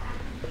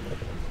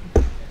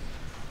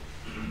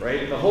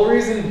 Right? The whole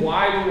reason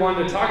why we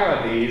wanted to talk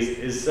about these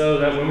is so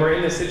that when we're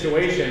in the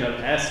situation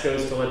of S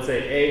goes to, let's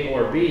say, A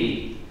or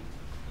B,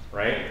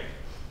 right?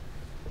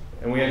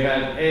 And we have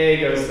had A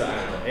goes to, I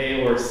don't know,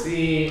 A or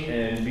C,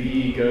 and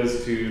B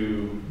goes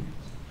to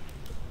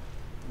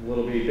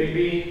little b, big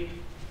B,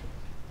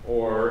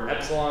 or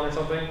epsilon or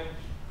something,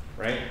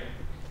 right?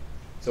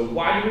 So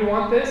why do we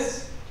want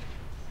this?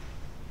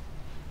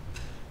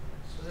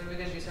 So that we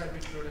can decide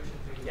which production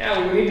to use.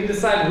 Yeah, we need to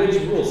decide which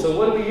rule. So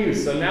what do we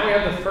use? So now we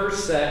have the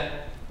first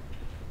set.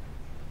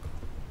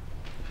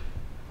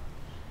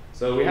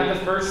 So we have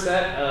the first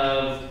set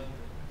of,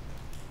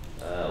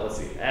 let's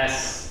see,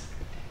 S,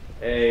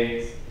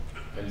 A,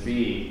 and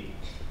B.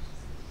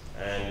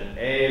 And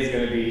A is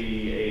going to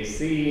be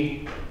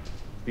AC,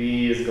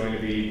 B is going to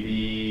be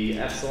B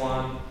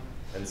epsilon,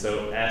 and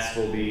so S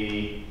will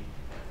be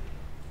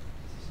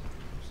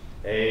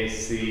A,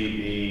 C,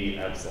 B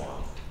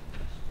epsilon,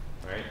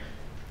 right?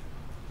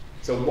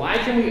 So why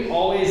can we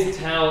always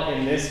tell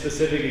in this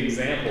specific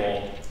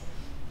example,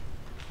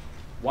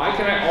 why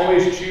can I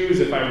always choose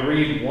if I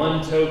read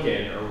one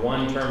token or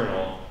one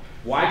terminal?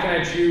 Why can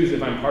I choose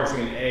if I'm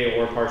parsing an A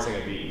or parsing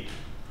a B?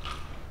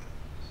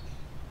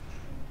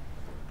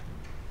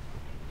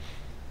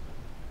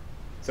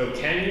 So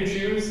can you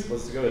choose?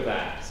 Let's go with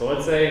that. So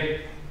let's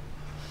say,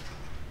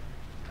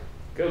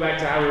 go back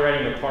to how we're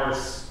writing the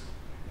parse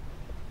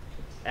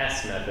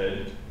S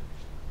method,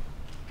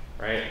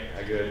 right?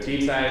 I go to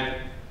T type.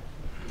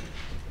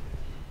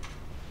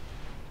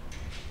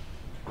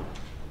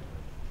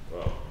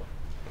 Whoa.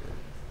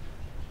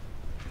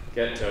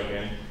 Get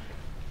token,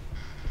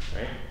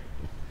 right?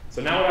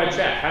 So now what do I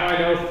check? How do I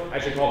know if I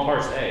should call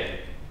parse A?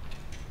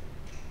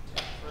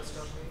 First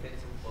of A.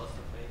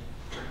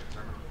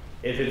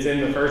 If it's in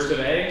the first of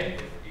A?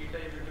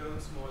 T-type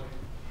returns small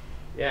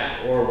a.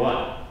 Yeah, or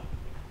what?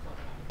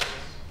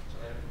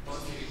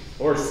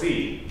 Or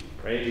C,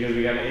 right? Because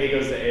we have A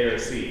goes to A or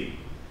C.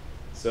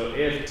 So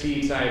if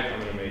T type, I'm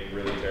going to make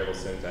really terrible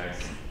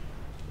syntax,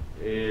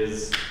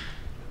 is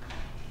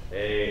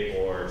A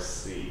or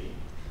C.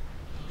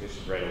 we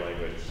should write a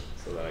language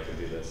so that I can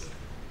do this.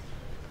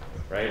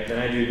 Right? Then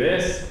I do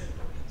this.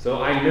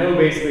 So I know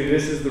basically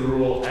this is the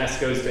rule, S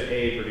goes to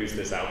A, produce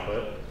this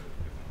output.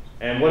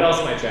 And what else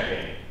am I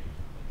checking?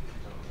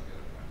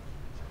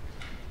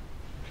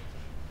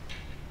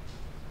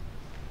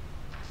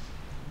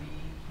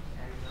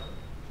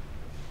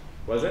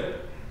 Was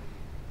it?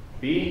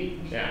 B?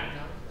 Yeah.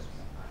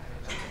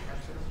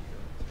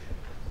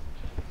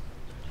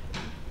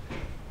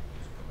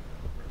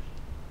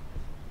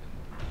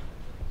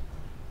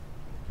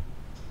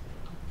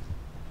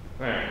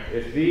 All right,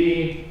 if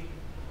B,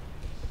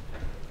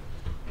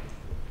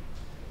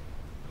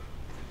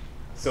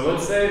 so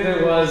let's say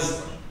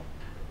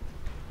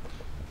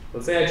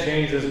I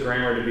changed this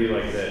grammar to be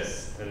like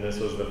this, and this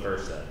was the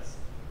first sentence.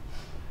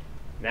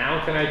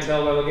 Now can I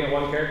tell by looking at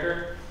one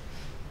character?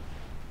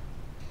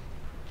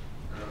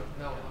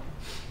 No.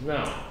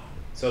 No.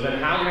 So then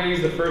how can I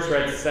use the first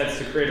sets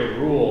to create a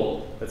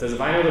rule that says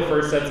if I know the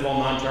first sets of all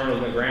non-terminals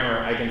in the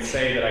grammar, I can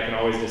say that I can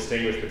always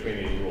distinguish between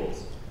these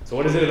rules. So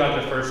what is it about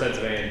the first sets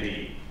of A and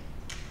B?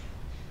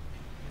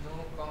 No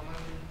common.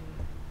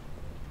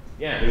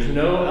 Yeah, there's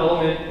no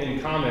element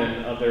in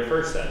common of their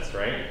first sets,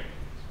 right?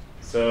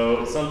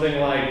 So something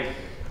like,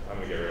 I'm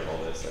gonna get rid of all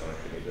this, I don't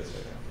actually need this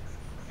right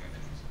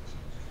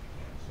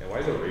now. And why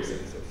is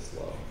erasing so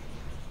slow?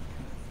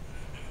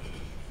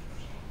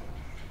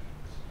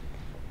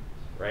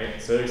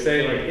 Right, so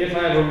say like if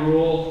I have a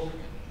rule,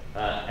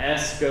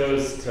 S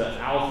goes to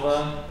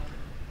alpha,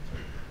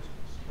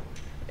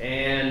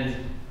 and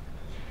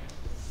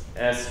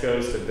S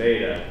goes to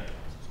beta,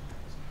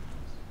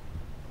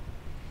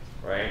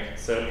 right?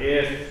 So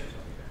if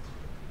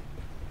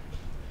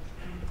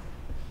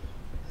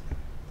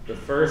the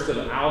first of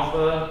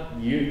alpha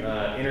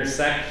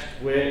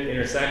intersect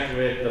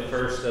with the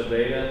first of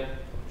beta,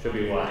 should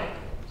be what?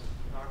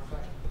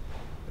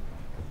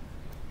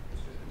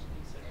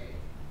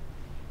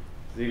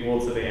 Is equal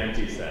to the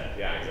empty set.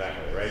 Yeah,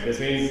 exactly, right? This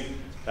means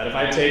that if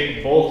I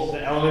take both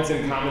the elements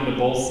in common to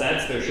both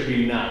sets, there should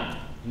be none.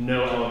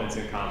 No elements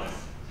in common.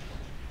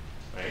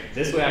 Right?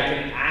 This way I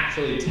can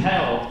actually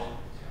tell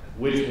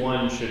which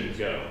one should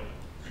go.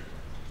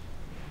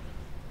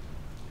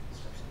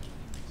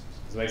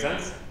 Does it make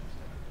sense?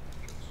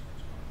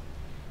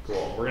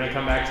 Cool. We're going to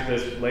come back to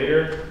this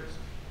later,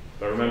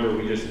 but remember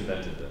we just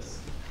invented this.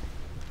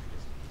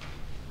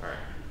 All right.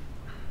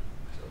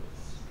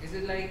 Is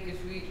it like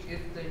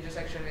if the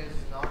intersection is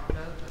not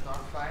null or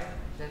not phi,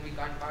 then we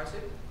can't parse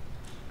it?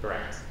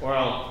 Correct.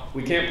 Well,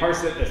 we can't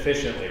parse it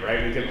efficiently,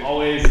 right? We can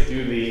always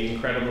do the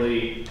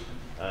incredibly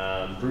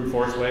brute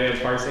force way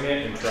of parsing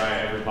it and try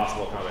every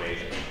possible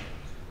combination.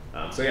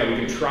 So yeah, we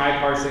can try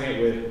parsing it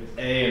with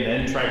A and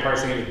then try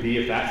parsing it with B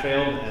if that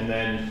failed, and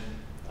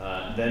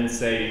then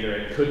say either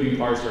it could be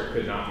parsed or it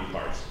could not be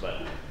parsed.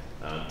 But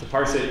to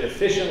parse it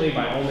efficiently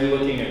by only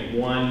looking at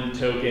one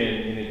token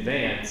in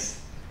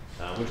advance,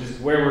 which is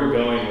where we're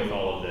going with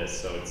all of this.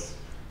 So it's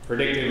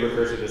predictive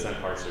recursive descent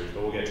parsers,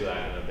 but we'll get to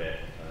that in a bit.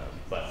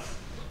 But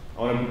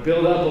I want to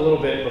build up a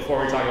little bit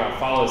before we talk about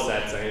follow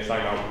sets. I need to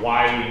talk about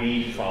why we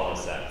need follow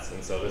sets.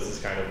 And so this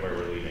is kind of where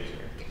we're leading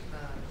here.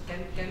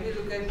 Can we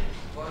look at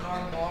one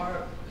or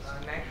more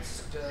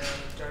next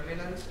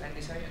terminals and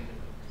decide?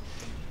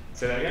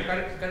 Say that again?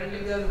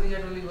 Currently we are looking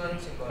at only one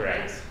symbol.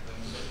 Correct.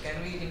 Right?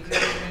 Can we increase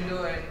the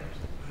window and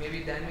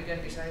maybe then we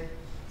can decide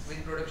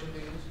which production to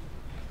use?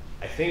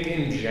 I think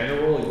in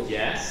general,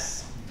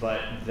 yes,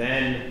 but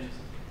then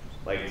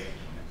like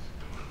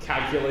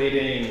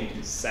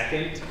calculating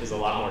second is a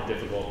lot more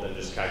difficult than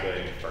just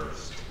calculating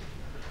first.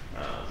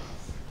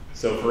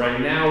 So for right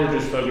now, we're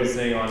just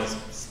focusing on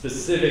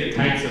specific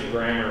types of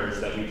grammars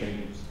that we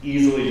can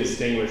easily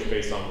distinguish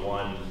based on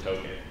one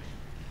token.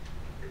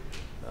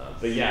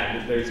 But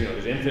yeah, there's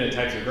infinite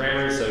types of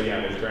grammars. So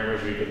yeah, there's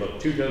grammars where you could look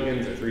 2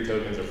 tokens or 3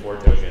 tokens or 4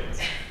 tokens,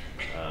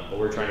 but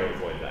we're trying to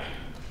avoid that.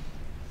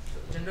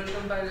 General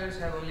compilers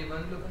have only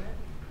one look ahead?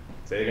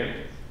 Say it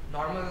again?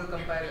 Normal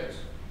compilers,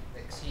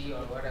 like C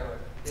or whatever,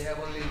 they have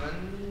only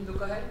one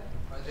look ahead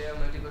or they have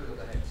multiple look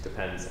aheads?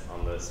 Depends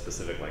on the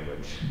specific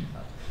language.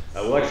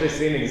 We'll actually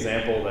see an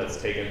example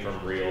that's taken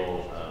from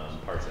real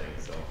parsing,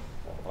 so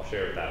I'll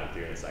share that with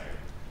you in a second.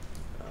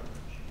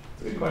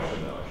 It's a good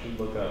question though, I should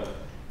look up.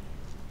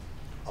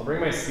 I'll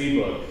bring my C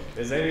book.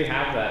 Does anybody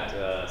have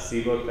that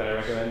C book that I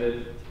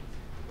recommended?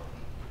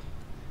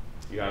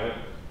 You have it?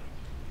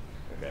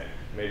 Okay,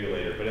 maybe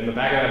later. But in the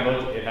back of that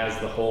book, it has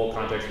the whole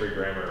context-free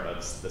grammar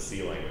of the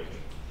C language.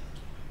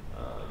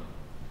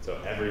 So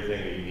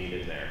everything that you need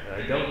in there.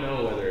 And I don't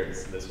know whether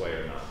it's this way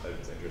or not, but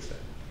it's interesting.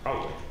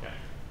 Probably, yeah.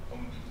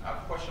 I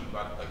have a question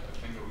about like the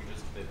thing that we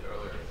just did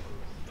earlier.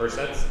 First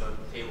sets?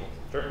 The table.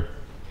 Sure.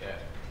 Yeah.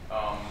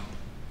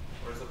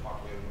 Where's the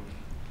populated one?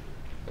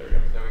 There we go.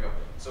 There we go.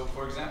 So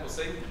for example,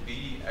 say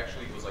B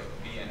actually was like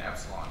B and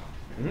epsilon.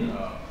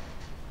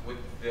 With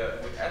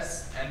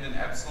S and an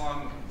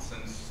epsilon,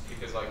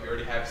 because like we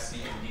already have C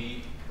and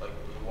D, like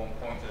we won't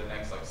point to the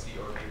next like C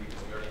or D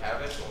because we already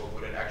have it, or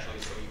would it actually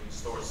so you can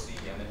store C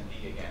and then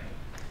D again?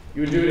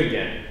 You would do it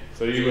again.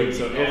 So you would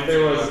if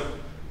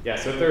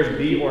there was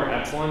B or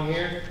epsilon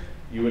here,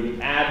 you would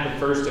add the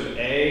first of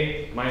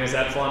A minus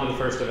epsilon to the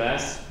first of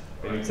S.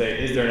 And you'd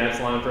say, is there an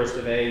epsilon in first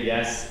of A?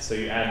 Yes. So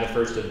you add the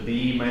first of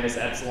B minus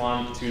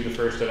epsilon to the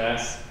first of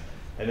S.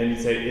 And then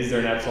you'd say, is there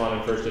an epsilon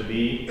in first of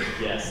B?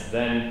 Yes.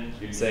 Then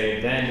you'd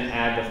say, then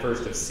add the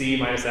first of C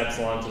minus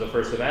epsilon to the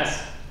first of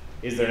S.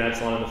 Is there an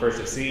epsilon in the first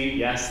of C?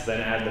 Yes.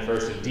 Then add the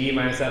first of D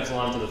minus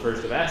epsilon to the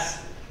first of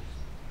S.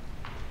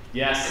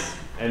 Yes.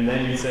 And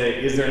then you'd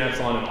say, is there an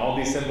epsilon in all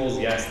these symbols?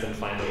 Yes. Then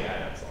finally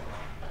add epsilon.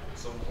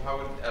 So how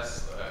would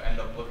S end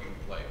up looking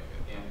like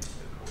at the end?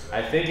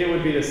 I think it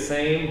would be the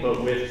same,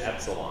 but with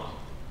epsilon.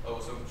 Oh,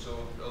 so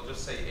it'll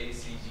just say A,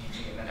 C, D,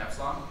 G, and then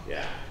epsilon?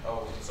 Yeah.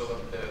 Oh, so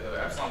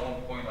the epsilon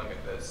won't point like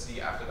at the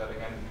C after that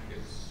again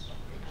because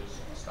it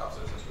just stops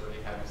it since we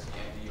already have C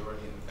and D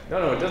already in the thing.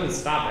 No, it doesn't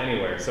stop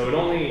anywhere. So it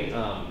only,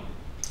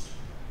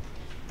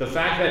 the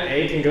fact that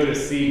A can go to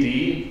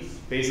CD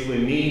basically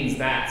means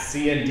that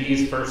C and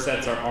D's first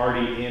sets are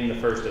already in the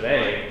first of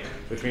A,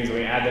 which means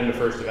we add them to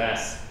first of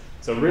S.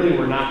 So really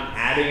we're not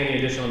adding any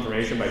additional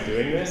information by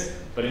doing this,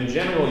 but in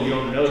general you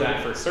don't know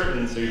that for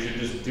certain, so you should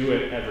just do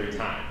it every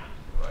time.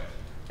 Right.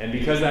 And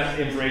because that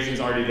information is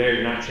already there,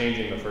 you're not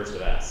changing the first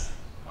of S.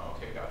 Oh,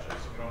 okay, gotcha.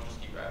 So we don't just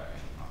keep adding.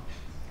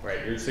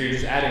 Right, so you're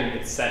just adding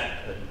its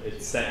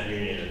set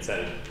union, its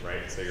set,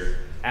 right? So you're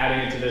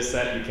adding it to this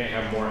set, you can't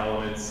have more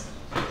elements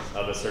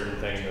of a certain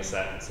thing in the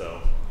set,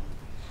 so.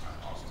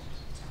 Awesome.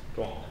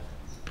 Cool. All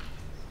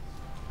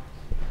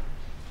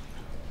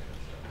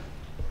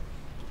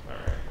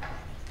right.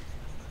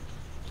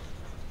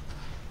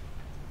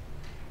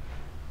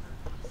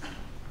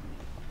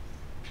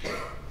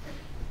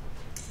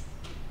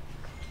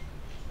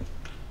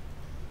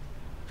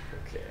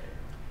 Okay.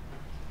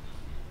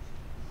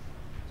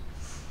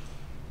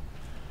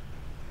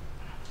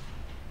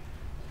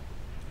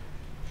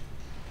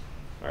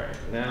 All right,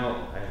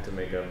 now I have to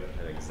make up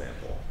an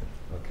example.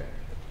 Okay.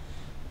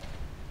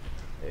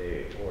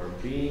 A or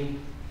B.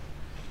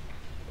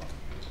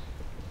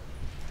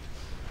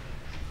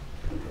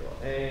 Well,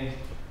 A.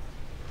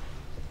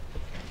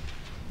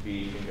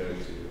 B can go to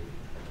B.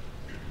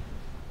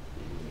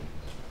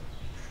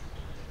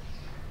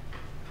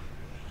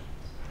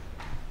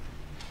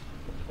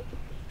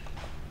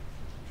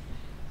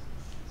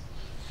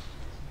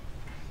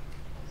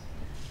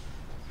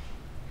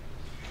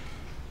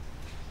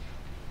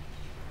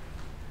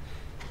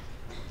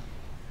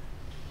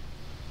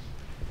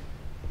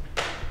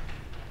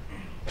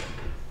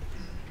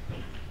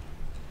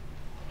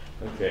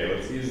 Okay,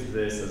 let's use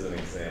this as an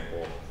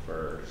example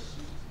first.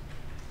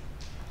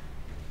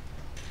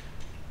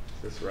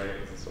 Is this right?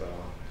 Is this what I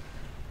want?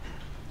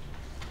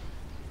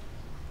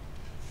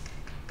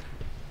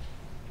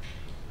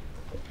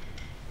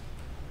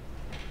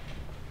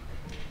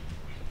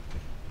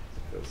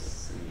 Let's go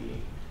C.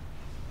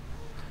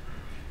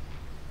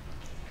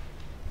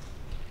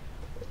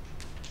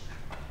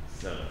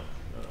 No.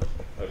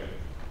 Okay.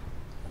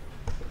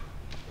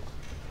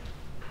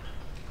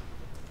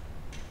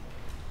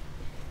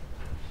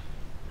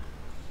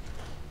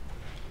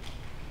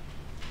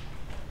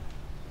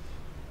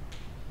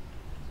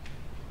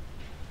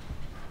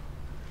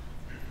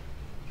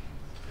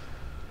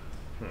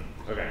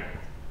 Okay.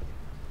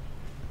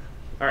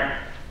 All right.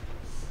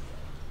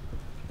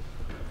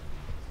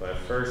 So I have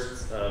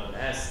first of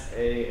S,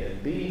 A,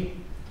 and B.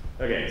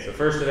 Okay, so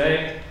first of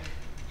A.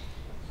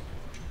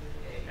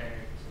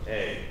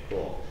 A,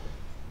 cool.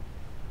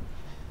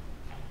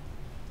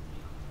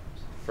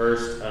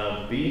 First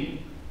of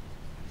B.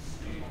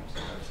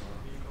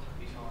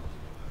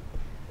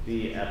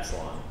 B,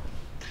 epsilon.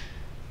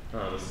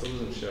 Oh, this still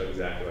doesn't show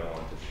exactly what I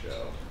want to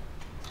show.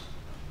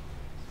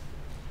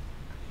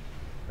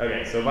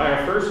 Okay, so by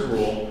our first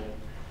rule,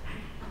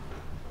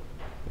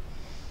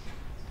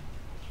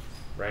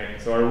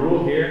 right? So our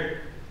rule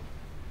here,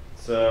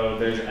 so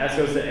there's S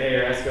goes to A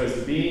or S goes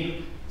to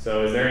B.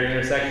 So is there an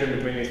intersection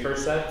between these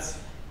first sets?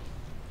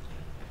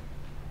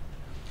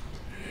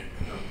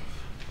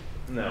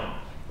 No.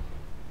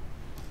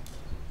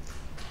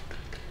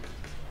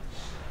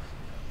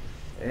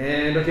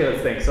 And okay,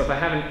 let's think. So if I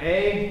have an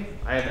A,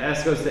 I have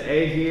S goes to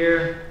A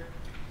here.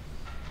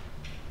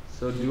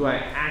 So do I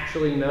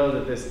actually know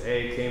that this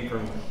A came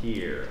from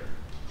here?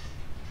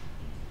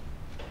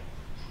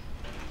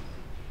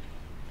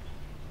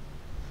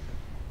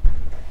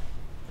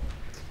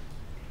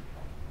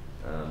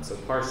 So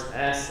parse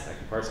S, I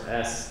can parse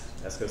S,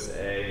 S goes to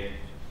A,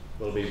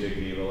 little b, big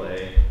B, little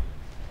a.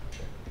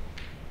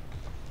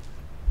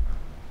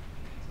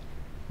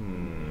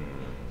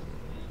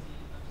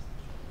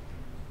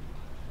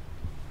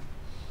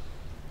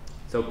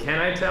 So can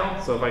I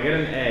tell? So if I get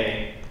an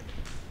A,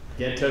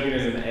 get token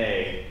is an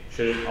A,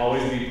 should it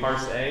always be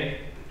parse A?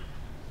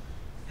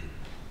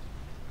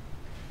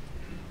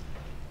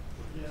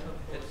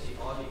 It's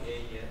the only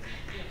A, yes.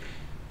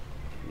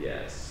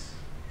 Yes.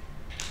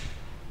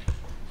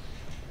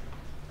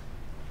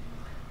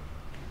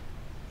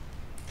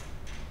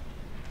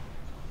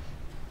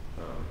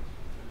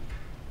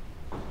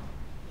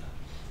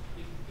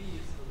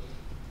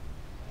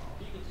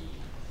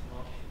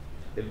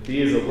 If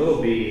B is a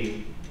little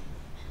b,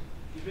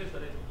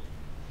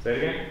 Say it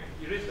again?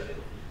 Erase that.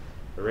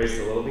 Erase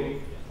the little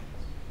b?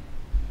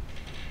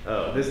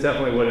 Oh, this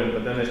definitely wouldn't,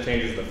 but then this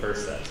changes the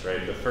first sets,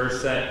 right? The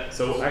first set,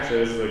 so actually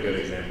this is a good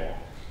example.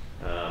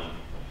 All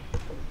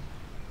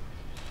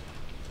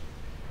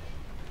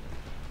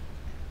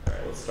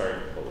right, let's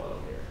start below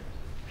here.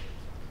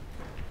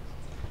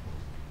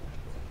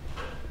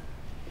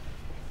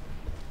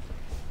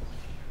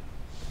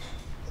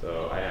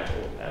 So I have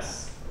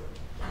S,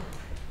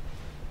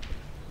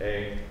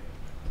 A,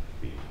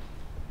 B.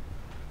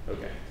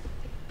 Okay.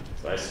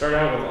 So I start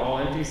out with all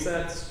empty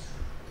sets.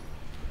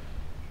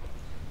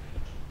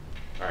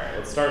 All right,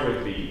 let's start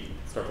with B.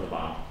 Start from the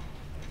bottom.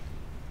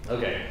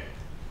 Okay.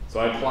 So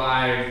I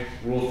apply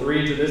rule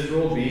 3 to this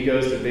rule. B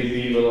goes to big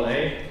B, little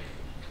a.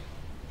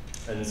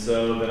 And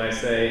so then I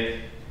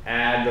say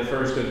add the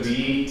first of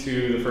B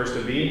to the first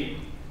of B.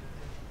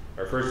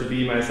 Or first of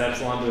B minus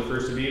epsilon to the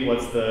first of B.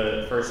 What's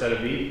the first set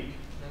of B?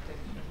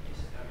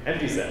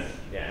 Empty set.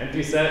 Yeah,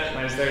 empty set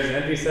minus there's an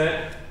empty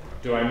set.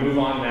 Do I move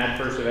on and add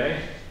first of A?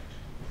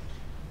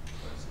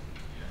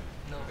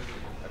 No,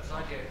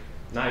 not yet.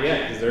 Not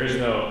yet, because there is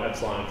no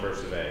epsilon in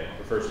first of A,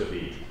 or first of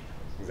B.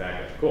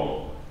 Exactly.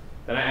 Cool.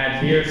 Then I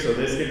add here, so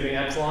this gives me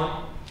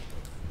epsilon.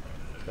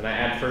 Then I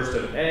add first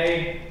of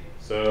A.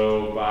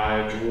 So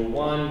by rule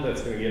 1,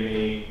 that's going to give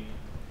me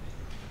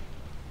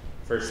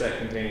first set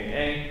containing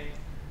A.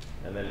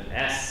 And then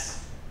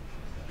S.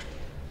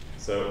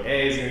 So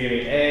A is going to give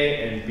me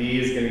A, and B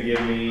is going to give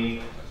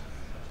me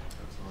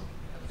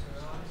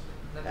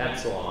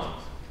epsilon.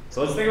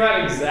 So let's think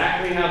about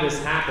exactly how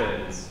this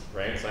happens,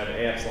 right? So I have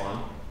A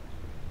epsilon.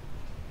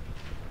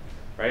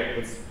 Right?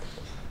 Let's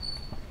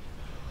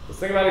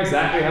think about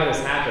exactly how this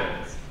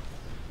happens,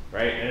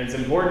 right? And it's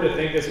important to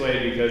think this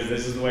way because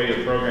this is the way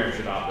your program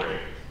should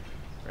operate,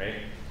 right?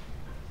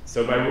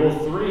 So by rule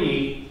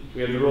 3,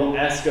 we have the rule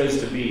S goes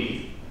to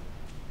B.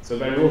 So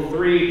by rule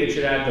 3, it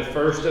should add the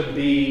first of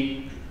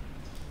B,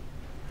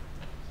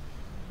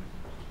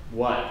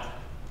 what?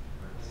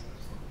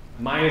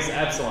 Minus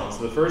epsilon.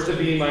 So the first of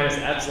B minus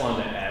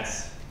epsilon to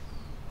S.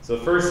 So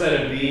the first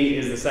set of B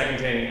is the set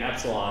containing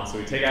epsilon. So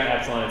we take out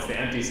epsilon, it's the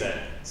empty set.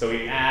 So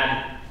we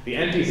add the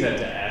empty set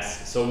to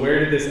S. So where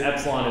did this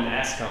epsilon and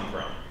S come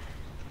from?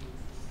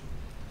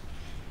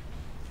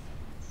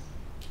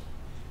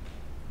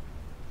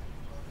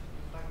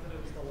 The fact that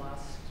it was the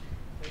last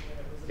thing that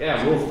it was.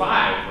 Yeah, rule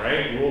 5,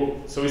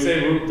 right? So we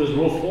say, does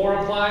rule 4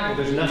 apply? Well,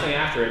 there's nothing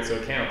after it, so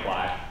it can't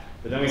apply.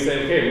 But then we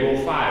say, okay,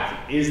 rule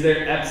 5. Is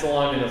there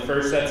epsilon in the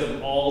first sets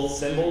of all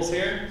symbols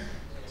here?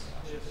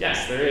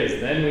 Yes, there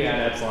is. Then we add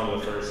epsilon to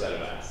the first set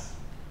of S,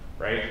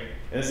 right?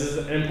 And this is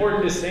an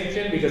important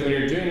distinction because when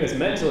you're doing this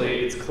mentally,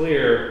 it's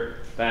clear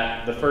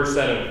that the first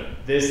set of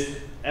this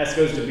S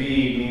goes to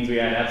B means we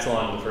add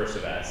epsilon to the first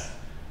of S,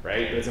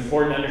 right? But it's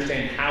important to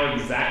understand how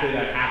exactly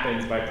that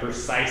happens by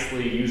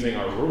precisely using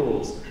our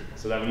rules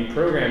so that when you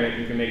program it,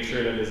 you can make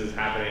sure that this is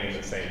happening in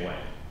the same way.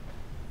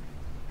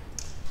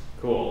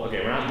 Cool. Okay,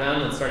 we're not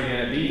done. Let's start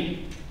again at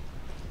B.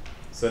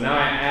 So now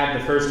I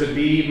add the first of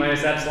B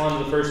minus epsilon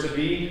to the first of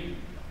B.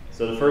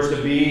 So the first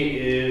of B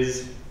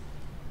is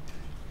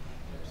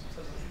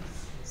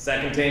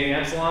set containing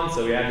epsilon,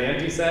 so we add the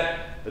empty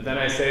set. But then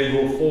I say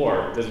rule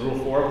 4. Does rule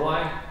 4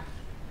 apply?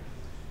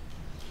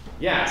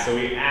 Yeah, so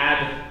we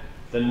add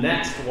the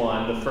next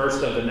one, the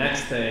first of the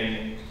next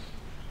thing,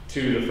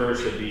 to the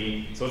first of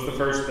B. So what's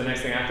the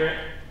next thing after it?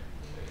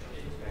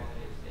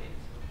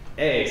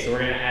 A. So we're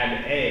going to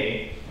add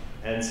A.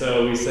 And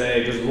so we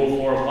say, does rule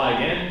 4 apply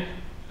again?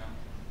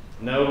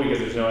 No, because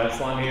there's no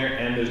epsilon here,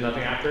 and there's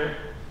nothing after it.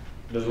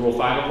 Does rule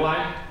 5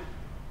 apply?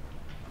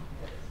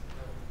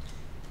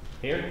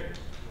 Here?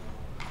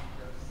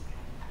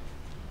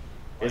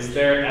 Is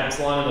there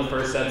epsilon in the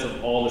first sets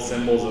of all the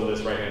symbols of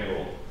this right-hand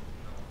rule?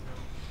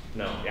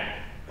 No,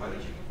 yeah. Why did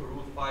you go for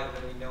rule 5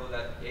 when we know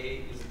that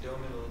A is a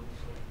dominant?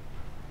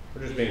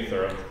 We're just being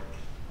thorough.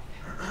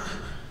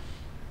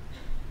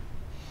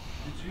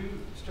 Did you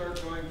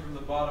start going from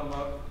the bottom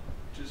up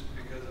just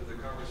because of the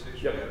conversation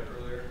Yep. we had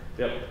earlier?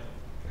 Yep.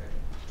 Okay.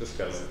 Just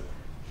because.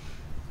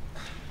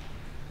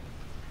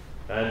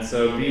 And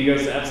so B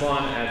goes to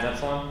epsilon, adds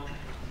epsilon.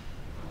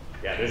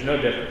 Yeah, there's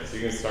no difference.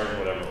 You can start in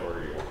whatever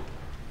order you want.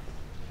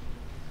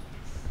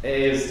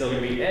 A is still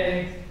going to be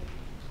A.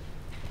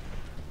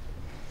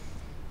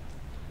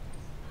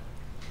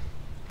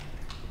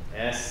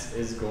 S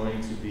is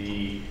going to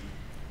be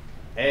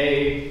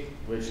A,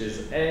 which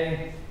is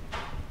A.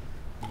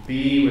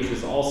 B, which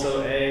is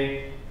also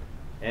A.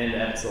 And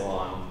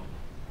epsilon.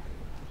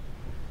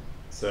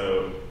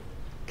 So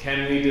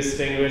can we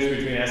distinguish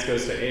between S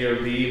goes to A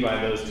or B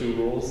by those two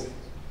rules?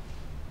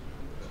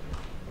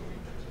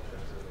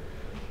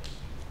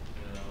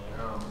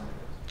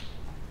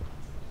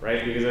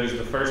 Right, because there's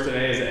the first of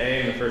A is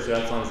A and the first of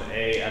epsilon is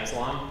A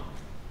epsilon.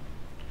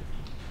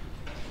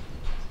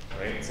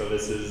 Right, so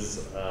this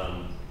is,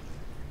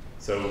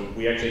 so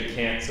we actually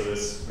can't, so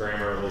this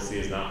grammar we'll see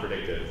is not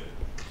predictive.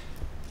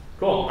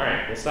 Cool, all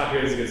right, we'll stop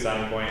here. This is a good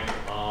starting point.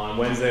 On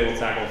Wednesday, we'll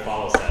tackle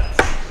follow sets.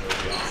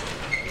 It'll be awesome.